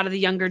think a lot of the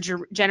younger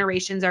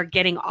generations are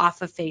getting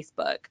off of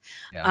Facebook.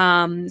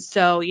 Yeah.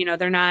 So,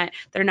 they're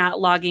not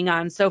logging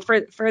on. So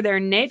for their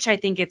niche, I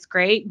think it's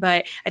great,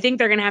 but I think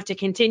they're going to have to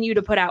continue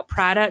to put out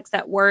products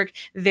that work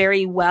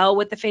very well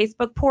with the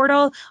Facebook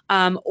portal,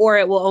 or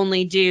it will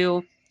only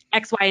do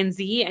X, Y, and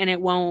Z, and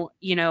it won't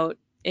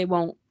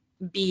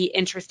be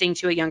interesting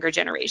to a younger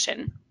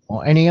generation.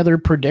 Well, any other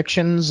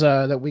predictions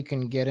that we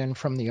can get in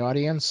from the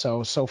audience?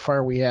 So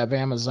far we have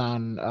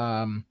Amazon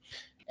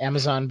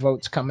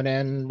votes coming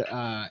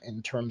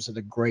in terms of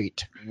the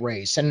great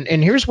race. And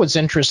here's what's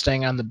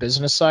interesting on the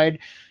business side.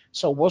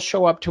 So we'll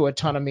show up to a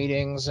ton of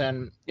meetings,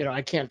 and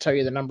I can't tell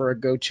you the number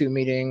of go-to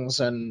meetings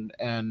and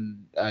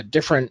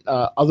different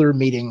other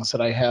meetings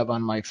that I have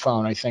on my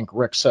phone. I think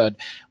Rick said,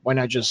 why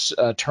not just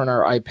turn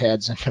our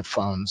iPads into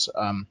phones?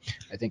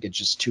 I think it's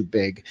just too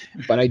big.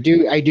 But I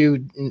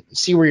do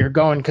see where you're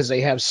going, because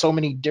they have so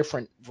many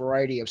different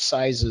variety of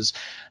sizes.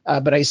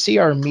 But I see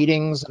our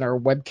meetings and our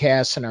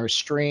webcasts and our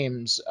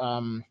streams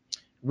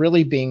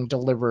really being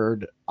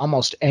delivered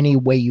almost any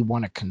way you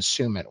want to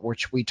consume it,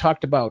 which we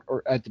talked about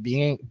at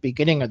the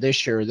beginning of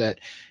this year, that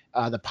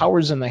the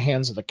power's in the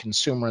hands of the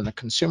consumer, and the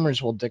consumers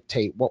will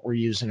dictate what we're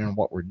using and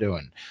what we're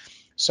doing.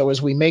 So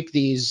as we make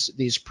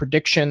these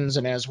predictions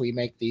and as we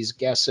make these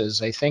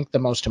guesses, I think the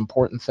most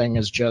important thing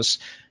is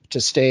just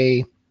to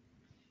stay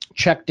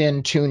checked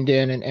in, tuned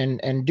in,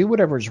 and do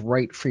whatever's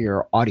right for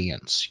your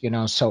audience.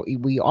 So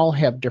we all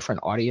have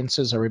different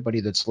audiences,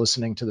 everybody that's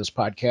listening to this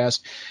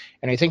podcast.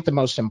 And I think the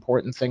most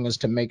important thing is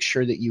to make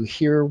sure that you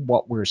hear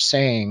what we're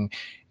saying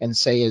and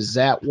say, is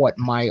that what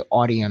my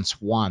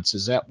audience wants?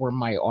 Is that where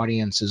my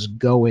audience is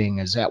going?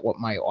 Is that what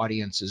my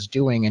audience is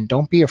doing? And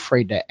don't be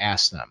afraid to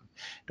ask them.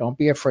 Don't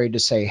be afraid to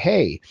say,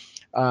 hey,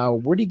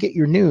 where do you get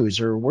your news,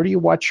 or where do you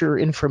watch your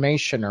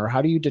information, or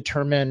how do you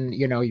determine,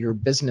 your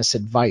business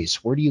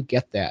advice? Where do you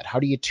get that? How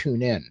do you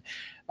tune in?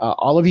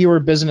 All of you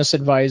are business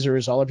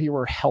advisors. All of you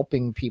are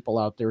helping people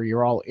out there.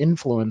 You're all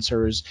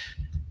influencers.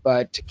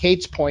 But to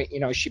Kate's point,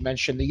 she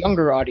mentioned the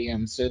younger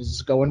audience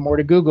is going more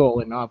to Google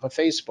and off of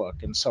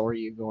Facebook. And so are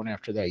you going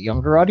after that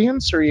younger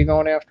audience, or are you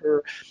going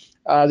after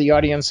the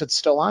audience that's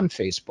still on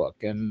Facebook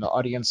and the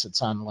audience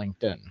that's on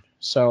LinkedIn?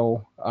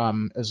 So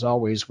as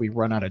always, we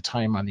run out of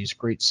time on these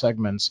great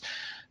segments.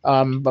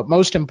 But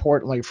most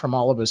importantly, from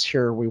all of us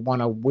here, we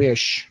want to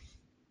wish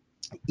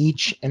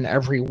each and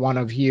every one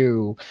of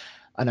you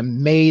an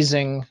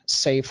amazing,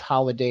 safe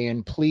holiday.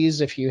 And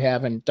please, if you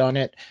haven't done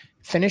it,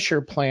 finish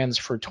your plans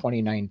for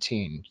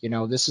 2019. You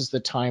know, this is the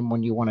time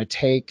when you want to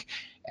take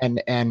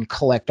and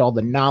collect all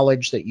the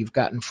knowledge that you've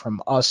gotten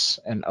from us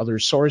and other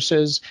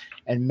sources,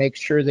 and make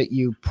sure that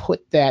you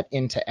put that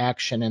into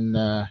action in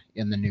the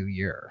new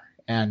year.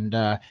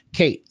 And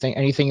Kate,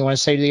 anything you want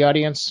to say to the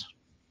audience?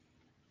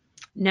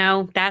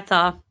 No, that's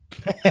all.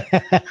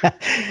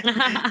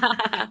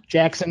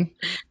 Jackson?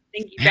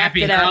 Thank you.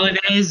 Happy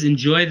holidays,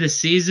 enjoy the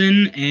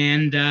season,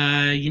 and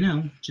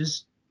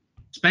just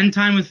spend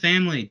time with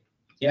family.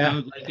 You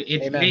know, like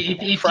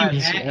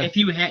if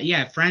you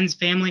had friends,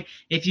 family,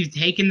 if you've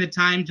taken the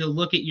time to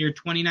look at your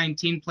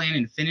 2019 plan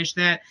and finish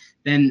that,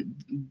 then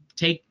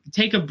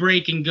take a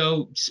break and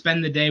go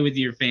spend the day with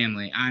your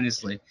family.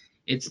 Honestly,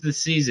 it's the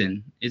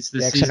season. It's the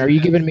Jackson, season. are you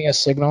giving me a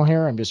signal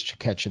here? I'm just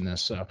catching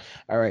this. So,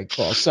 all right,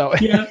 cool. So,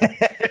 yeah.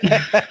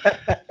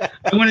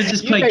 I want to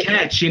just play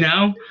catch, you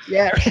know?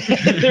 Yeah,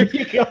 there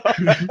you go.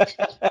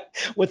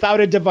 Without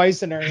a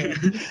device in our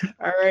hand.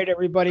 All right,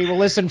 everybody. Well,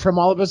 listen, from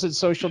all of us at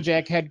Social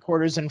Jack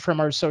headquarters and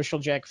from our Social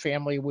Jack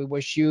family, we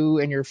wish you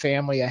and your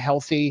family a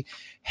healthy,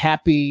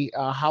 happy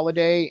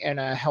holiday and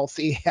a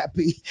healthy,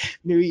 happy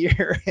new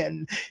year.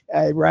 And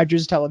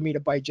Roger's telling me to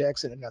buy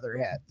Jackson another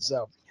hat.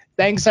 So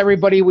thanks,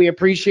 everybody. We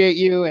appreciate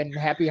you, and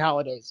happy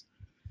holidays.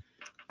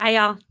 Bye,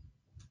 y'all.